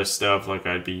paints and other stuff like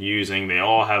I'd be using, they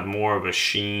all have more of a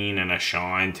sheen and a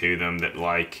shine to them that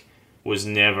like was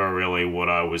never really what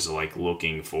I was like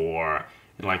looking for.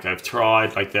 And like I've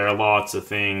tried, like there are lots of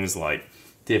things like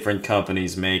different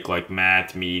companies make like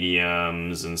matte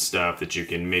mediums and stuff that you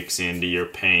can mix into your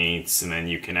paints, and then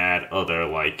you can add other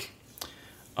like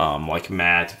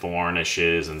matte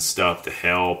varnishes and stuff to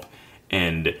help.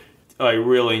 And it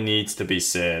really needs to be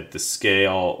said, the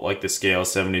Scale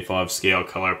 75 scale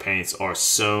color paints are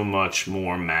so much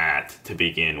more matte to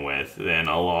begin with than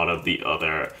a lot of the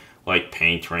other like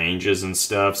paint ranges and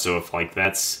stuff. So if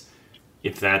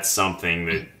that's something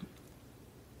that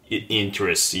it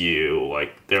interests you,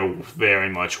 like they're very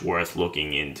much worth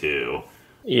looking into.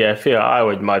 Yeah, I feel I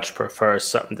would much prefer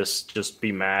something to just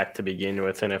be matte to begin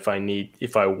with, and if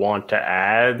I want to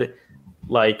add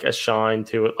like a shine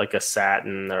to it, like a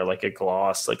satin or like a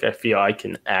gloss, like I feel I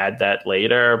can add that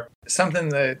later. Something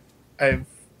that I've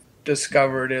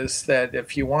discovered is that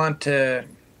if you want to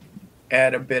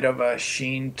add a bit of a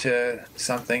sheen to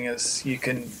something, is you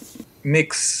can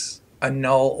mix a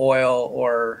null oil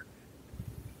or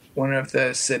one of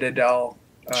the Citadel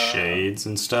shades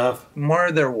and stuff. More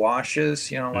of their washes,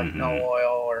 like null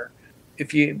oil, or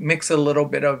if you mix a little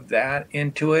bit of that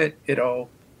into it, it'll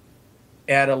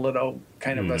add a little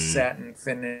kind of a satin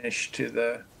finish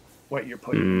to what you're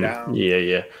putting down.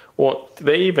 Yeah. Well,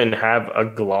 they even have a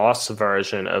gloss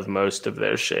version of most of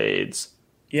their shades.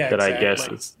 Yeah, that exactly. I guess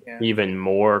is even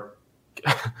more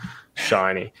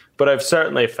shiny. But I've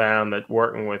certainly found that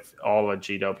working with all the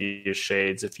GW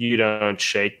shades, if you don't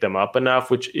shake them up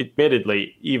enough, which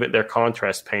admittedly, even their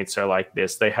contrast paints are like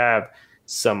this, they have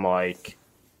some like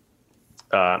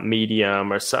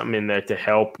medium or something in there to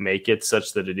help make it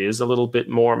such that it is a little bit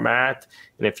more matte.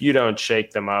 And if you don't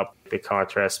shake them up, the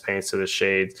contrast paints of the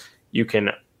shades, you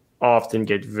can often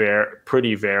get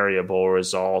pretty variable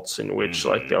results in which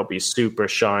like they'll be super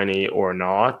shiny or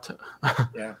not.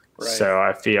 Yeah, right. So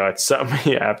I feel it's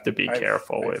something you have to be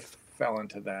careful with. Fell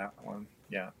into that one,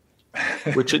 yeah.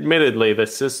 Which admittedly, the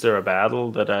Sister of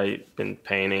Battle that I've been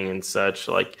painting and such,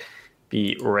 like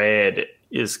the red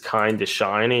is kind of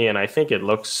shiny, and I think it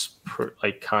looks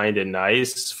like kind of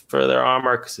nice for their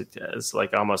armor because it has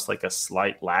like almost like a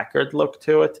slight lacquered look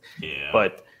to it. Yeah.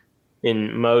 But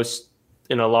in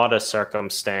a lot of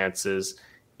circumstances,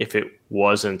 if it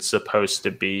wasn't supposed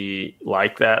to be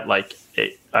like that,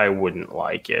 I wouldn't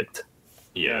like it.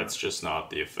 Yeah, it's just not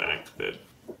the effect that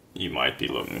you might be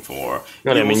looking for.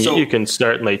 And I mean, you can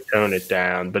certainly tone it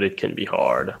down, but it can be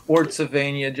hard. Ward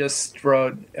Sylvania just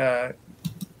wrote,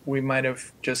 we might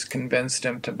have just convinced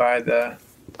him to buy their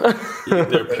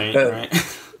paint, right?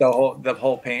 the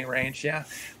whole paint range. Yeah,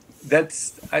 that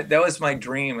was my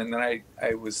dream, and then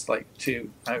I was like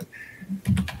too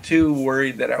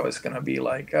worried that I was going to be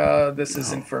like, this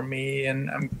isn't for me, and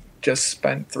I'm just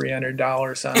spent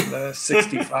 $300 on the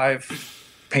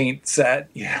 65 paint set,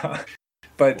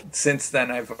 But since then,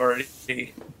 I've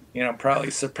already,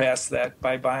 probably surpassed that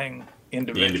by buying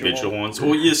individual ones.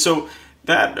 Well, yeah, so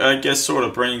that, I guess, sort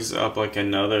of brings up, like,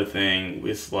 another thing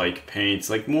with, like, paints.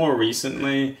 Like, more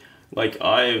recently, like,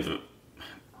 I've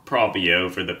probably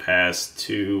over the past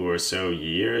 2 or so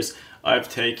years, I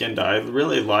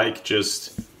really like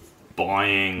just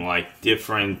buying, like,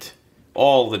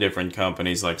 all the different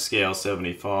companies, like Scale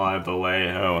 75,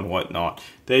 Vallejo, and whatnot.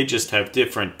 They just have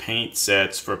different paint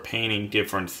sets for painting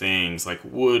different things, like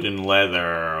wood and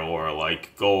leather, or,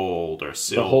 like, gold or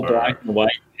silver. The whole black and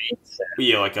white paint set.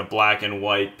 Yeah, like a black and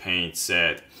white paint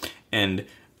set. And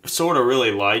sort of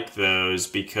really like those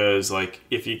because, like,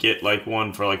 if you get, like,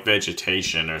 one for, like,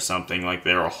 vegetation or something, like,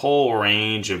 there are a whole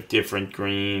range of different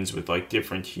greens with, like,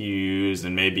 different hues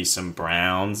and maybe some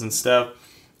browns and stuff.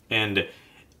 And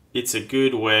it's a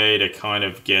good way to kind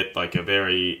of get, like,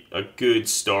 a good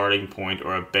starting point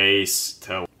or a base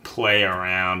to play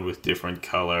around with different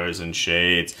colors and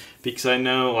shades. Because I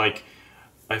know, like,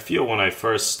 I feel when I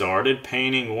first started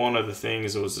painting, one of the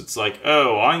things was it's like,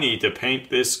 oh, I need to paint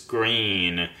this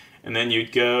green. And then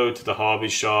you'd go to the hobby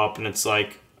shop and it's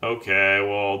like, okay,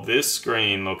 well, this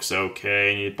green looks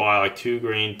okay. And you'd buy like 2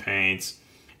 green paints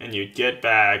and you'd get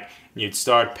back and you'd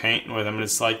start painting with them. And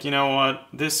it's like, you know what?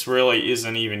 This really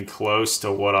isn't even close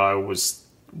to what I was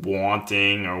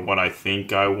wanting or what I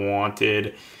think I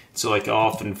wanted. So like I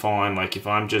often find like if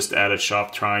I'm just at a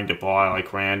shop trying to buy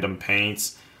like random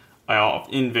paints, I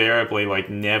invariably like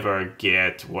never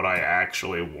get what I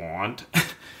actually want.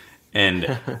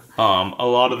 And a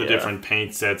lot of the different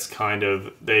paint sets kind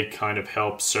of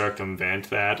help circumvent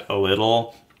that a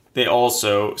little. They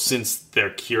also, since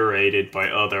they're curated by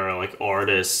other like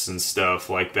artists and stuff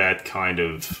like that, kind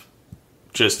of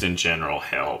just in general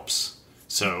helps.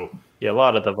 So yeah, a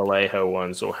lot of the Vallejo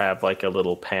ones will have like a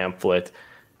little pamphlet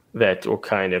that will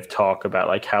kind of talk about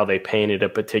like how they painted a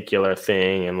particular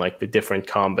thing and like the different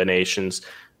combinations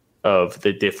of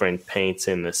the different paints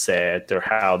in the set or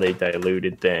how they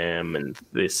diluted them and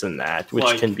this and that, which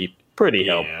like, can be pretty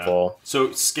helpful.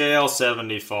 So Scale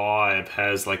 75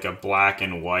 has like a black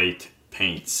and white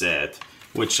paint set,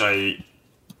 which I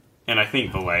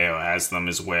think Vallejo has them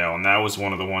as well. And that was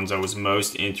one of the ones I was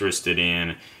most interested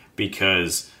in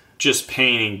because just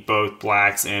painting both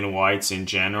blacks and whites in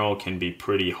general can be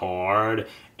pretty hard.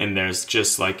 And there's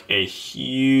just like a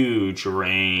huge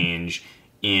range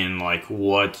in like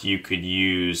what you could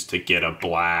use to get a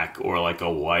black or like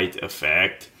a white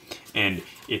effect. And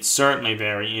it's certainly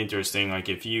very interesting. Like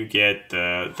if you get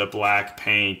the black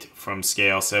paint from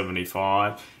Scale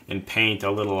 75 and paint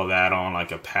a little of that on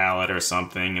like a palette or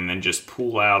something, and then just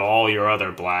pull out all your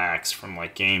other blacks from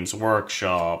like Games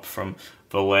Workshop, from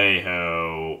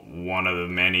Vallejo, one of the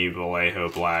many Vallejo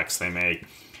blacks they make,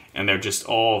 and they're just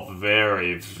all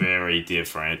very, very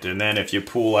different. And then if you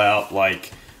pull out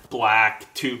like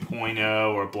Black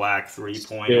 2.0 or Black 3.0,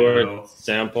 Stuart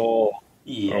Sample,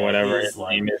 or whatever his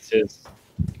name is,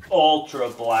 ultra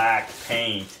black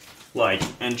paint, like,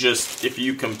 and just if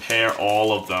you compare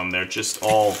all of them, they're just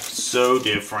all so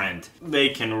different.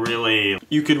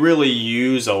 You could really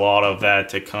use a lot of that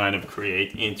to kind of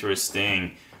create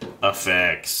interesting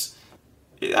effects.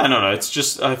 I don't know,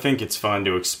 I think it's fun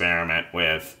to experiment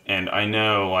with. And I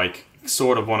know, like,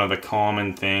 sort of one of the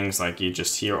common things, like, you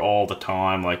just hear all the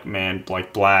time, like, man,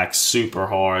 like, black's super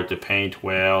hard to paint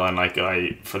well, and, like,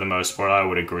 for the most part, I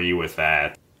would agree with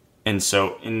that. And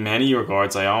so, in many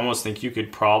regards, I almost think you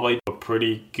could probably do a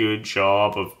pretty good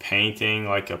job of painting,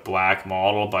 like, a black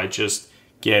model by just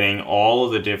getting all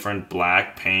of the different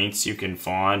black paints you can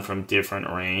find from different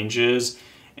ranges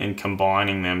and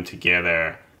combining them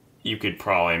together. You could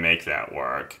probably make that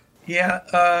work. Yeah,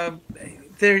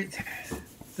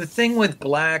 the thing with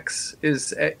blacks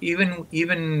is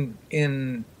even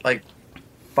in like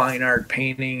fine art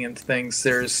painting and things,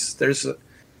 there's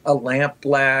a lamp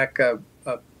black, a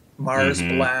Mars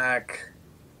black,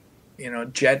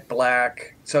 jet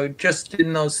black. So just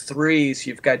in those threes,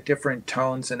 you've got different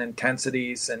tones and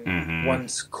intensities, and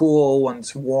one's cool,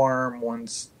 one's warm,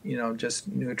 one's just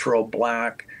neutral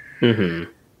black.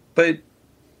 But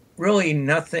really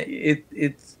nothing.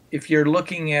 It's if you're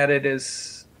looking at it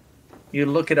as you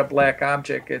look at a black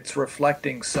object, it's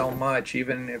reflecting so much,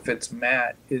 even if it's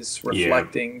matte, is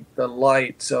reflecting the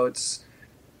light. So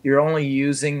you're only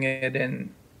using it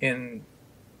in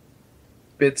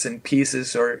bits and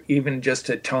pieces, or even just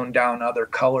to tone down other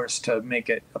colors to make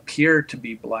it appear to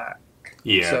be black.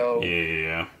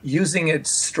 Using it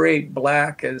straight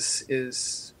black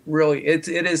is really it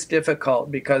is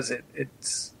difficult because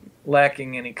it's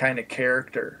lacking any kind of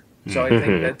character. So I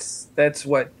think that's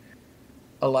what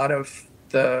a lot of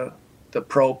the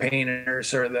pro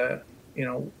painters or the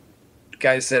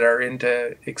guys that are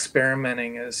into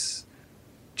experimenting is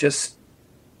just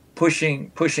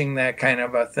pushing that kind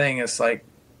of a thing. It's like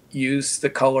use the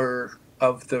color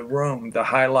of the room, the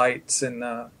highlights, and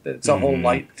it's a whole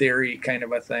light theory kind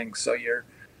of a thing. So you're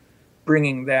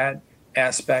bringing that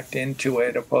aspect into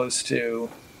it, opposed to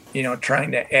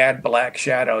trying to add black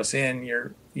shadows in.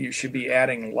 You should be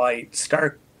adding light.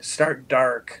 Start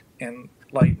dark and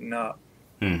lighten up.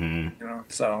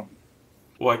 So.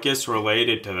 Well, I guess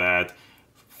related to that,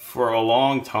 for a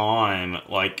long time,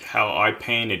 like how I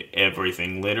painted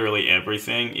everything, literally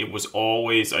everything, it was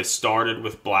always, I started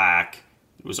with black,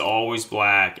 it was always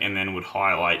black, and then would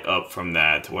highlight up from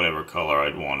that to whatever color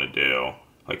I'd want to do,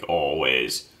 like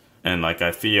always. And like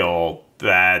I feel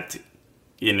that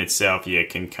in itself,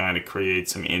 can kind of create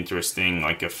some interesting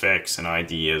like effects and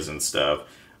ideas and stuff.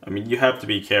 I mean, you have to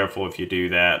be careful if you do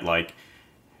that. Like,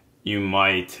 you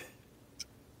might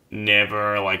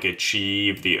never like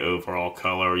achieve the overall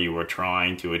color you were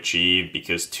trying to achieve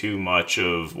because too much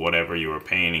of whatever you were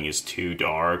painting is too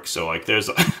dark. So like there's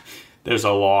there's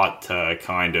a lot to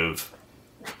kind of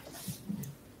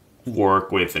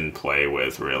work with and play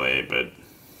with, really. But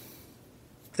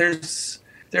there's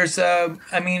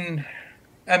I mean,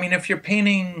 if you're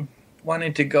painting,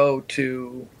 wanted to go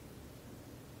to,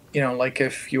 like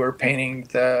if you were painting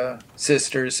the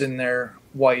sisters in their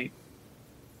white,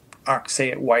 say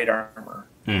it white armor,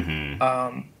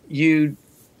 you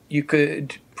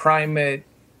could prime it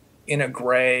in a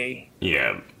gray,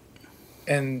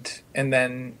 and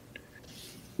then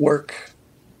work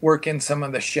in some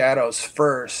of the shadows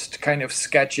first, kind of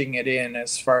sketching it in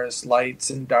as far as lights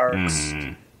and darks,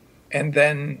 and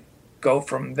then go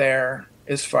from there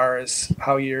as far as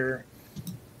how you're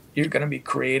going to be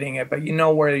creating it. But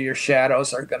where your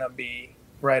shadows are going to be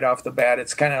right off the bat.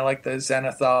 It's kind of like the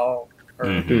zenithal, or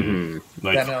like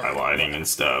highlighting and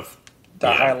stuff.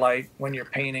 The highlight when you're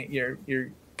painting,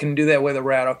 you can do that with a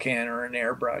rattle can or an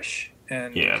airbrush,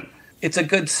 and it's a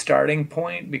good starting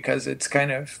point because it's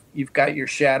kind of, you've got your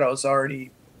shadows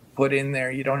already put in there.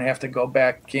 You don't have to go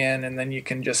back in, and then you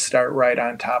can just start right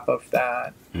on top of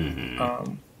that,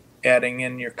 adding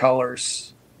in your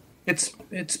colors.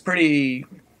 It's pretty.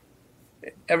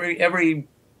 Every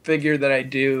figure that I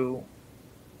do,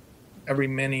 every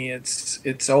mini,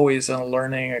 it's always a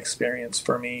learning experience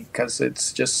for me because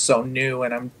it's just so new,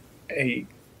 and I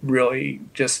really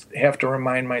just have to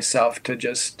remind myself to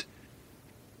just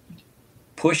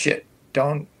push it.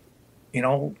 Don't,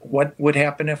 what would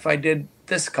happen if I did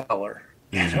this color,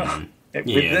 with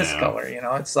this color,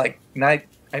 it's like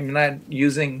I'm not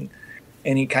using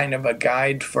any kind of a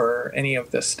guide for any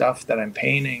of the stuff that I'm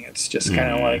painting. It's just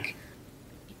kind of like,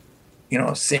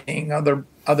 seeing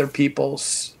other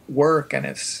people's work. And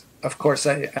it's, of course,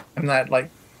 I'm not like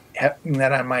having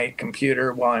that on my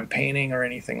computer while I'm painting or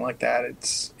anything like that.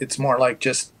 It's more like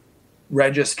just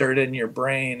registered in your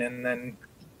brain, and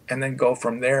then go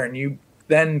from there, and you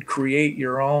then create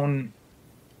your own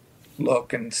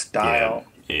look and style.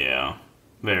 Yeah,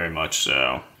 very much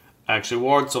so. Actually,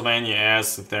 Ward Sylvania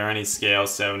asks if there are any Scale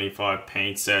 75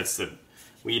 paint sets that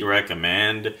we'd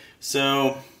recommend.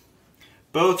 So,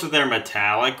 both of their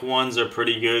metallic ones are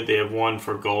pretty good. They have one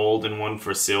for gold and one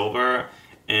for silver.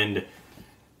 And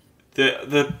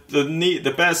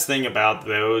the best thing about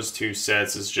those two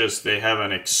sets is just they have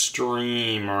an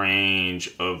extreme range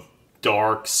of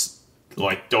darks,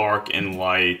 like dark and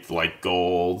light, like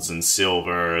golds and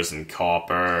silvers and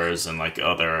coppers and like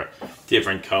other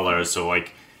different colors. So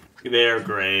like they're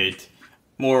great.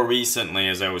 More recently,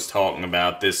 as I was talking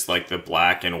about this, like the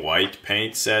black and white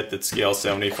paint set that Scale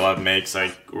 75 makes,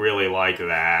 I really like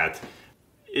that.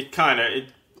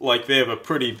 Like they have a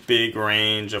pretty big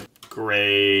range of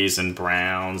grays and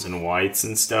browns and whites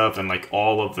and stuff, and like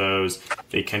all of those,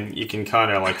 you can kind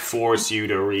of like force you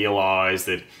to realize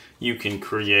that you can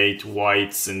create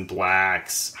whites and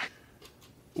blacks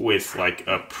with like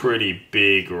a pretty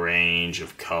big range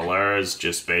of colors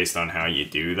just based on how you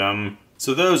do them.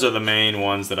 So those are the main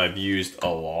ones that I've used a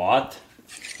lot.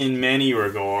 In many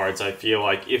regards, I feel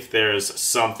like if there's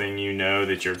something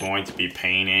that you're going to be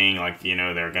painting, like,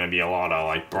 there are going to be a lot of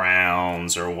like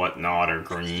browns or whatnot or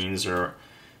greens, or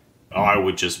I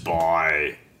would just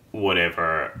buy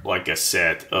whatever, like a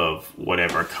set of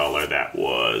whatever color that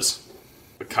was.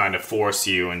 Kind of force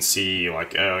you and see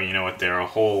like, oh, you know what,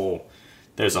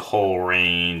 there's a whole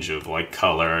range of like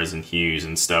colors and hues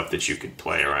and stuff that you could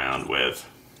play around with.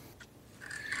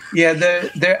 Yeah,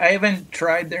 I haven't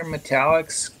tried their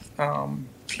metallics.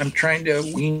 I'm trying to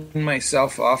wean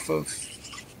myself off of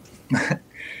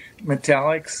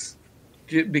metallics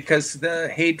because the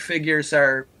hate figures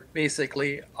are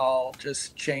basically all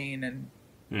just chain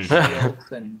and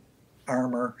shields and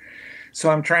armor. So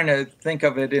I'm trying to think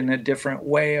of it in a different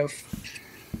way of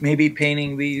maybe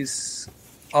painting these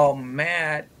all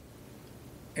matte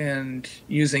and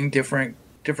using different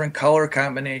color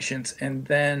combinations, and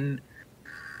then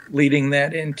leading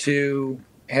that into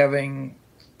having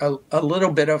a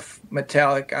little bit of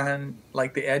metallic on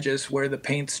like the edges where the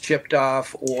paint's chipped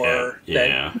off, or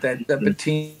that the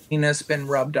patina's been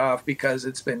rubbed off because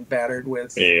it's been battered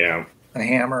with a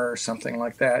hammer or something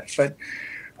like that. But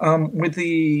with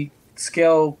the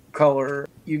scale color,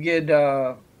 you get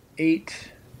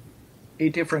 8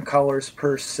 different colors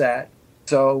per set.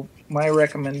 So my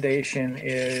recommendation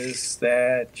is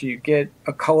that you get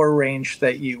a color range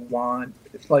that you want.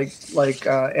 Like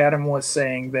Adam was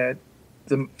saying, that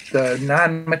the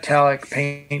non-metallic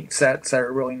paint sets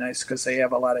are really nice because they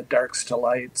have a lot of darks to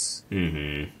lights.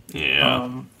 Mm-hmm.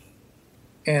 Yeah.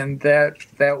 And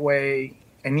that way,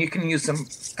 and you can use them.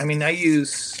 I mean, I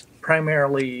use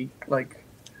primarily like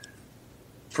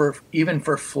for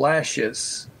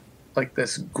flashes, like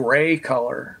this gray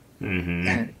color,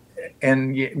 and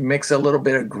you mix a little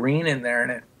bit of green in there,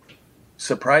 and it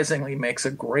surprisingly makes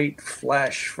a great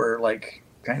flash for like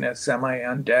kind of semi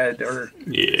undead or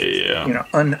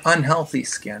unhealthy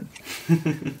skin,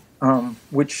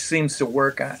 which seems to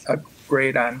work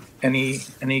great on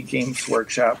any Games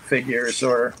Workshop figures,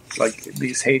 or like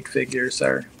these hate figures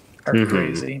are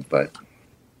crazy. But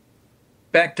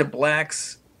back to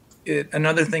blacks,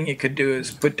 another thing you could do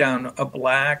is put down a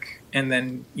black and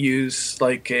then use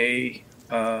like a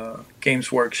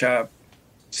Games Workshop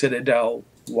Citadel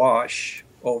wash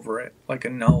over it, like a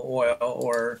null oil,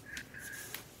 or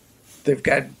they've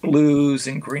got blues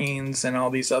and greens and all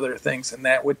these other things, and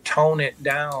that would tone it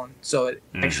down so it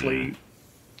actually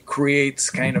creates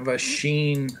kind of a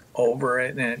sheen over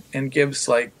it, and gives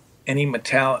like any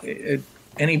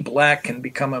any black can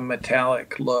become a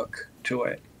metallic look to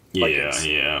it.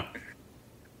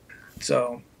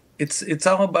 So it's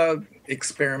all about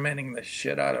experimenting the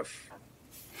shit out of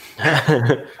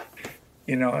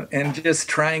and just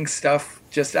trying stuff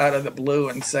just out of the blue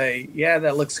and say, yeah,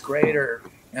 that looks great, or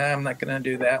I'm not going to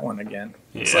do that one again.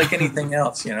 It's like anything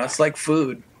else, it's like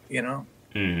food,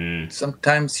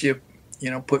 Sometimes you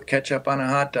put ketchup on a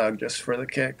hot dog just for the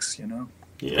kicks,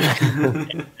 Yeah.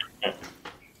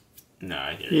 No,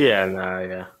 I hear you.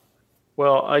 Yeah.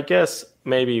 Well, I guess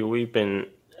maybe we've been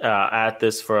at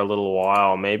this for a little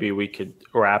while. Maybe we could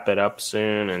wrap it up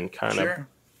soon, and kind of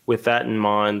with that in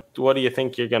mind, what do you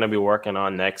think you're going to be working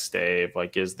on next, Dave?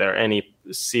 Like, is there any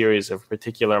series of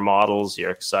particular models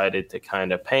you're excited to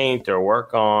kind of paint or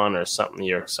work on, or something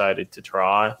you're excited to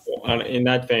try? In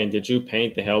that vein, did you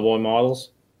paint the Hellboy models?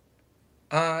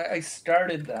 I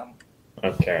started them.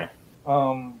 Okay.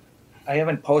 I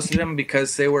haven't posted them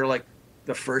because they were like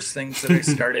the first things that I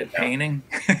started painting.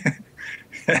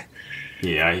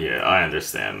 Yeah, I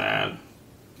understand that.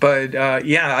 But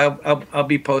I'll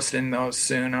be posting those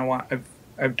soon.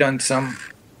 I've done some.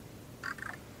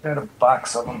 Got a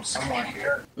box of them somewhere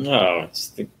here. No, it's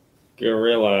the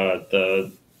gorilla,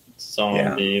 the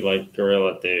zombie, like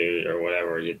gorilla dude or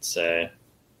whatever you'd say.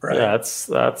 Right. Yeah,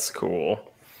 that's cool.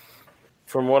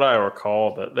 From what I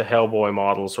recall, the Hellboy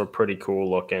models were pretty cool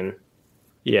looking.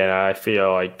 Yeah, I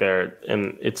feel like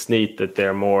and it's neat that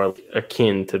they're more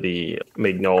akin to the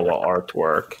Mignola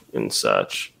artwork and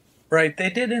such. Right, they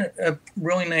did a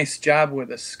really nice job with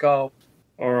the sculpt.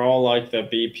 Or all like the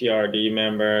BPRD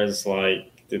members,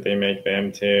 like, did they make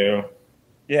them too?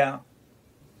 Yeah.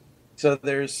 So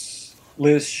there's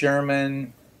Liz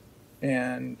Sherman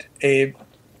and Abe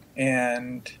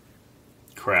and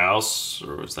Kraus,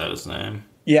 or was that his name?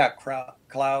 Yeah,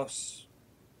 Klaus.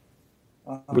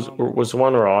 Was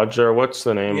one Roger? What's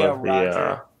the name of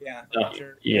Roger.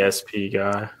 the ESP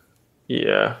guy?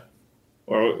 Yeah.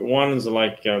 Or one's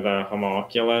like the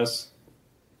Homunculus.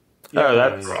 Oh,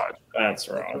 that's Roger. That's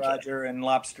Roger. Roger and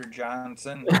Lobster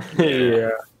Johnson.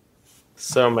 Yeah.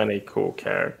 So many cool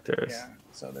characters. Yeah.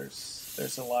 So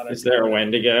there's a lot of. Is there a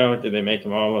Wendigo? Did they make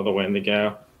them all with a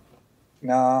Wendigo?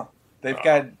 No, they've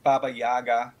got Baba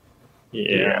Yaga.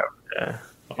 Yeah.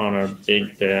 On a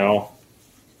big tail.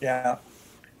 Yeah.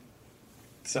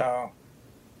 So,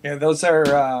 yeah, those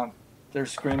are they're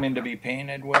screaming to be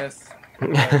painted with.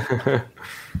 But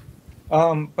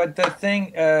the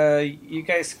thing, you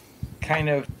guys kind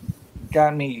of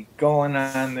got me going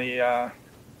on the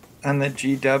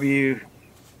GW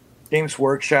Games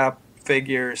Workshop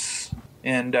figures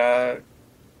and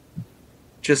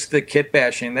just the kit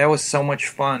bashing. That was so much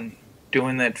fun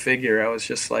doing that figure. I was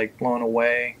just like blown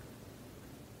away.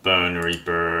 Bone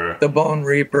Reaper. The Bone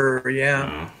Reaper,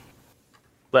 yeah.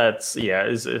 That's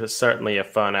is certainly a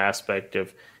fun aspect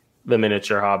of the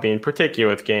miniature hobby, in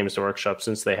particular with Games Workshop,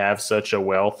 since they have such a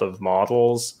wealth of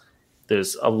models.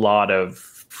 There's a lot of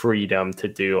freedom to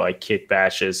do like kit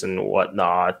bashes and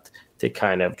whatnot to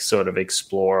kind of sort of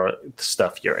explore the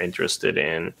stuff you're interested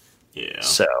in. Yeah.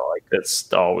 So like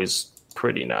that's always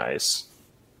pretty nice.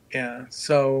 Yeah.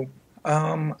 So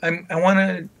I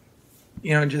want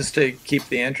to, just to keep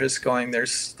the interest going.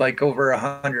 There's like over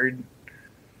 100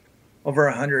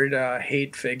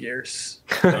 hate figures.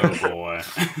 Oh boy.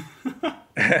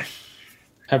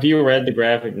 Have you read the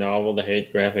graphic novel, the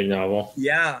Hate graphic novel?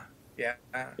 Yeah.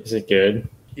 Is it good?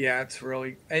 Yeah,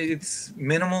 it's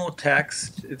minimal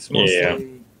text. It's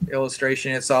mostly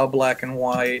illustration. It's all black and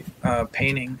white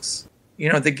paintings.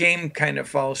 The game kind of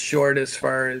falls short as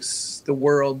far as the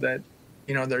world that,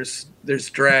 there's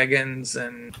dragons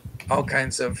and all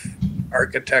kinds of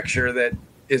architecture that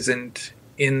isn't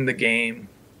in the game.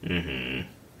 Mm-hmm.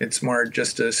 It's more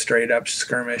just a straight up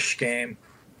skirmish game.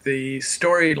 The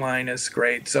storyline is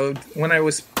great. So when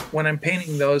I'm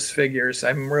painting those figures,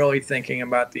 I'm really thinking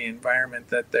about the environment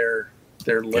that they're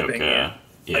living in.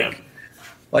 Yeah.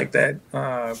 Like that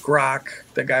Grok,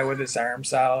 the guy with his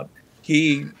arms out.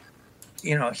 He's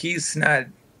not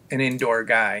an indoor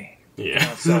guy.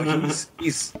 Yeah. So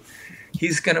he's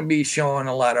going to be showing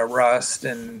a lot of rust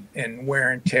and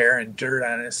wear and tear and dirt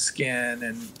on his skin.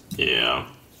 And yeah,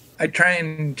 I try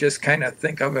and just kind of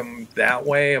think of him that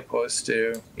way, opposed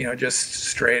to, just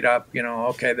straight up,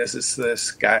 okay, this is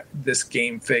this guy, this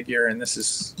game figure, and this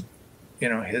is,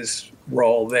 his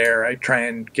role there. I try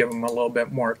and give him a little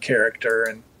bit more character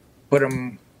and put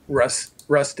him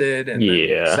rusted, and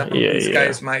some of these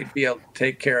guys might be able to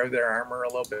take care of their armor a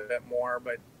little bit more,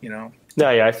 but No,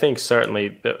 yeah, I think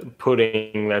certainly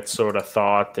putting that sort of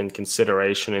thought and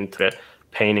consideration into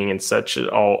painting and such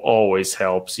always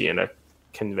helps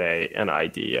convey an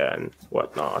idea and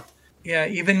whatnot. Yeah,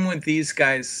 even with these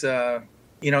guys,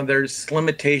 there's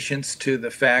limitations to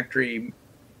the factory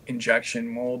injection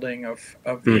molding of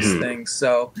these things.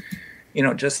 So,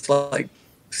 just like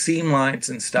seam lines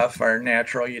and stuff are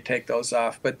natural, you take those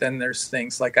off. But then there's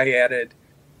things like I added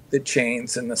the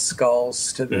chains and the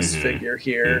skulls to this figure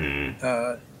here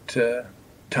to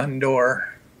Tundor.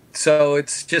 So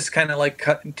it's just kind of like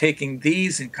taking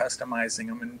these and customizing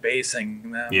them and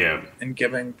basing them and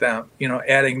giving them,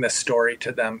 adding the story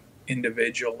to them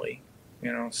individually,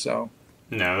 so.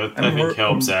 No, that I think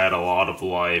helps add a lot of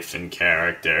life and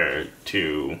character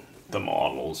to the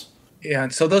models. Yeah,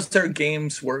 and so those are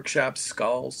Games Workshop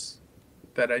skulls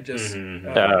that I just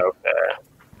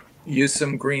used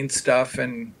some green stuff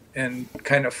and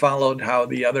kind of followed how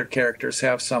the other characters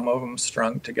have some of them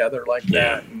strung together like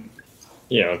that. And,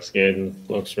 looks good.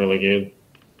 Looks really good.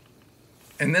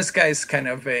 And this guy's kind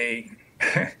of a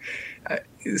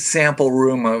sample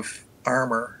room of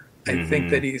armor. I think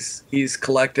that he's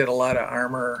collected a lot of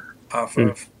armor off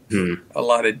of a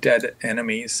lot of dead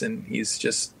enemies, and he's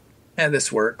just,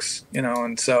 this works,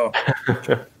 and so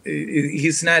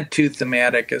he's not too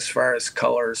thematic as far as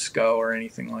colors go or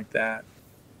anything like that.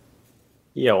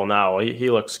 Yeah, well, no, he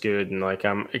looks good, and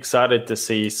I'm excited to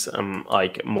see some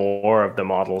more of the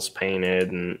models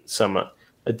painted and some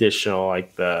additional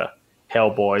the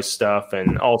Hellboy stuff,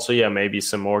 and also maybe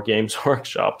some more Games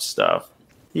Workshop stuff.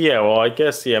 Yeah, well, I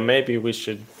guess maybe we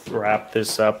should wrap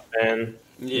this up then.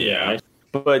 Yeah.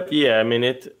 But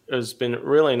it has been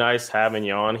really nice having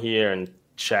you on here and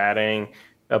chatting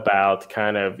about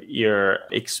kind of your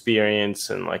experience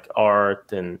and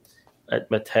art and at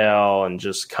Mattel and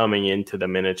just coming into the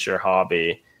miniature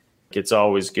hobby. It's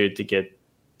always good to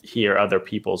hear other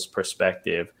people's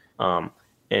perspective.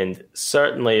 And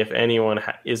certainly if anyone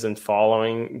isn't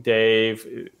following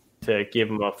Dave, to give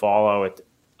him a follow at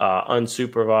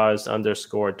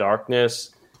unsupervised_darkness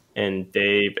and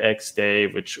Dave X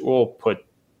Dave, which we'll put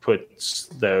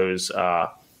those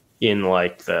in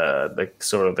the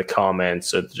sort of the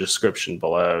comments or the description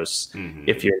below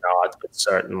if you're not, but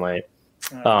certainly.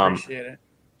 I appreciate it.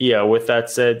 Yeah, with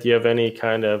that said, do you have any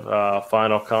kind of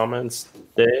final comments,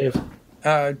 Dave?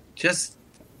 Just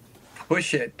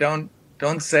push it. Don't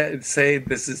say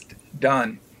this is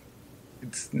done.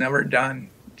 It's never done.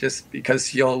 Just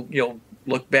because you'll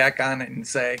look back on it and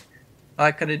say,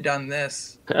 I could have done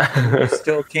this. You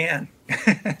still can.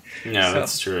 No,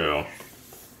 that's true.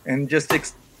 And just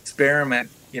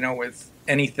experiment, with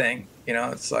anything.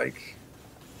 It's like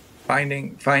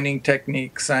finding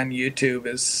techniques on YouTube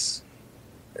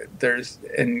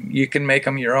and you can make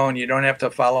them your own. You don't have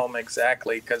to follow them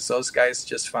exactly, because those guys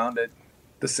just found it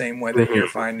the same way that you're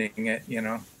finding it, Yeah,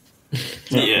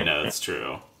 no, that's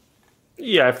true.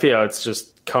 Yeah, I feel it's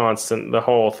just constant. The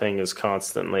whole thing is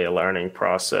constantly a learning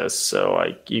process.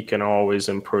 So you can always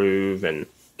improve and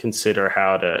consider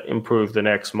how to improve the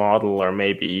next model, or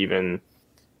maybe even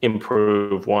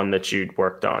improve one that you'd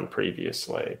worked on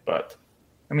previously. But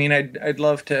I mean, I'd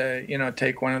love to,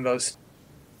 take one of those,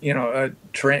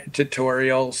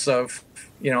 tutorials of,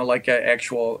 like an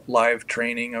actual live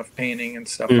training of painting and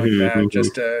stuff like that,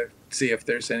 just to see if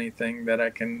there's anything that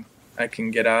I can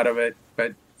get out of it.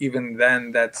 But even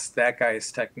then, that's that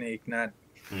guy's technique, not.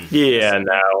 Yeah,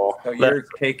 no. So you're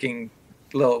taking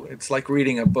it's like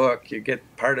reading a book. You get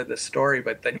part of the story,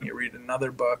 but then you read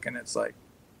another book, and it's like,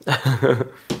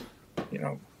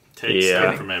 Takes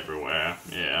stuff from everywhere.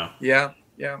 Yeah.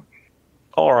 Yeah.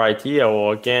 All right. Yeah.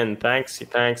 Well, again, thanks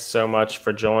so much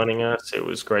for joining us. It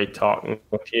was great talking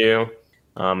with you.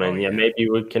 Maybe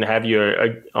we can have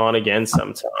you on again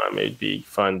sometime. It'd be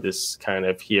fun to kind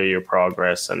of hear your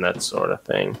progress and that sort of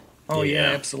thing. Oh,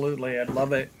 yeah, absolutely. I'd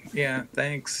love it. Yeah,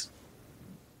 thanks.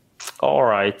 All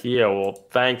right. Yeah. Well,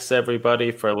 thanks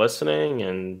everybody for listening,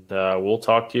 and we'll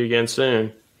talk to you again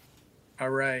soon. All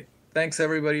right. Thanks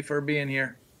everybody for being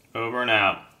here. Over and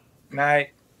out.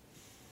 Night.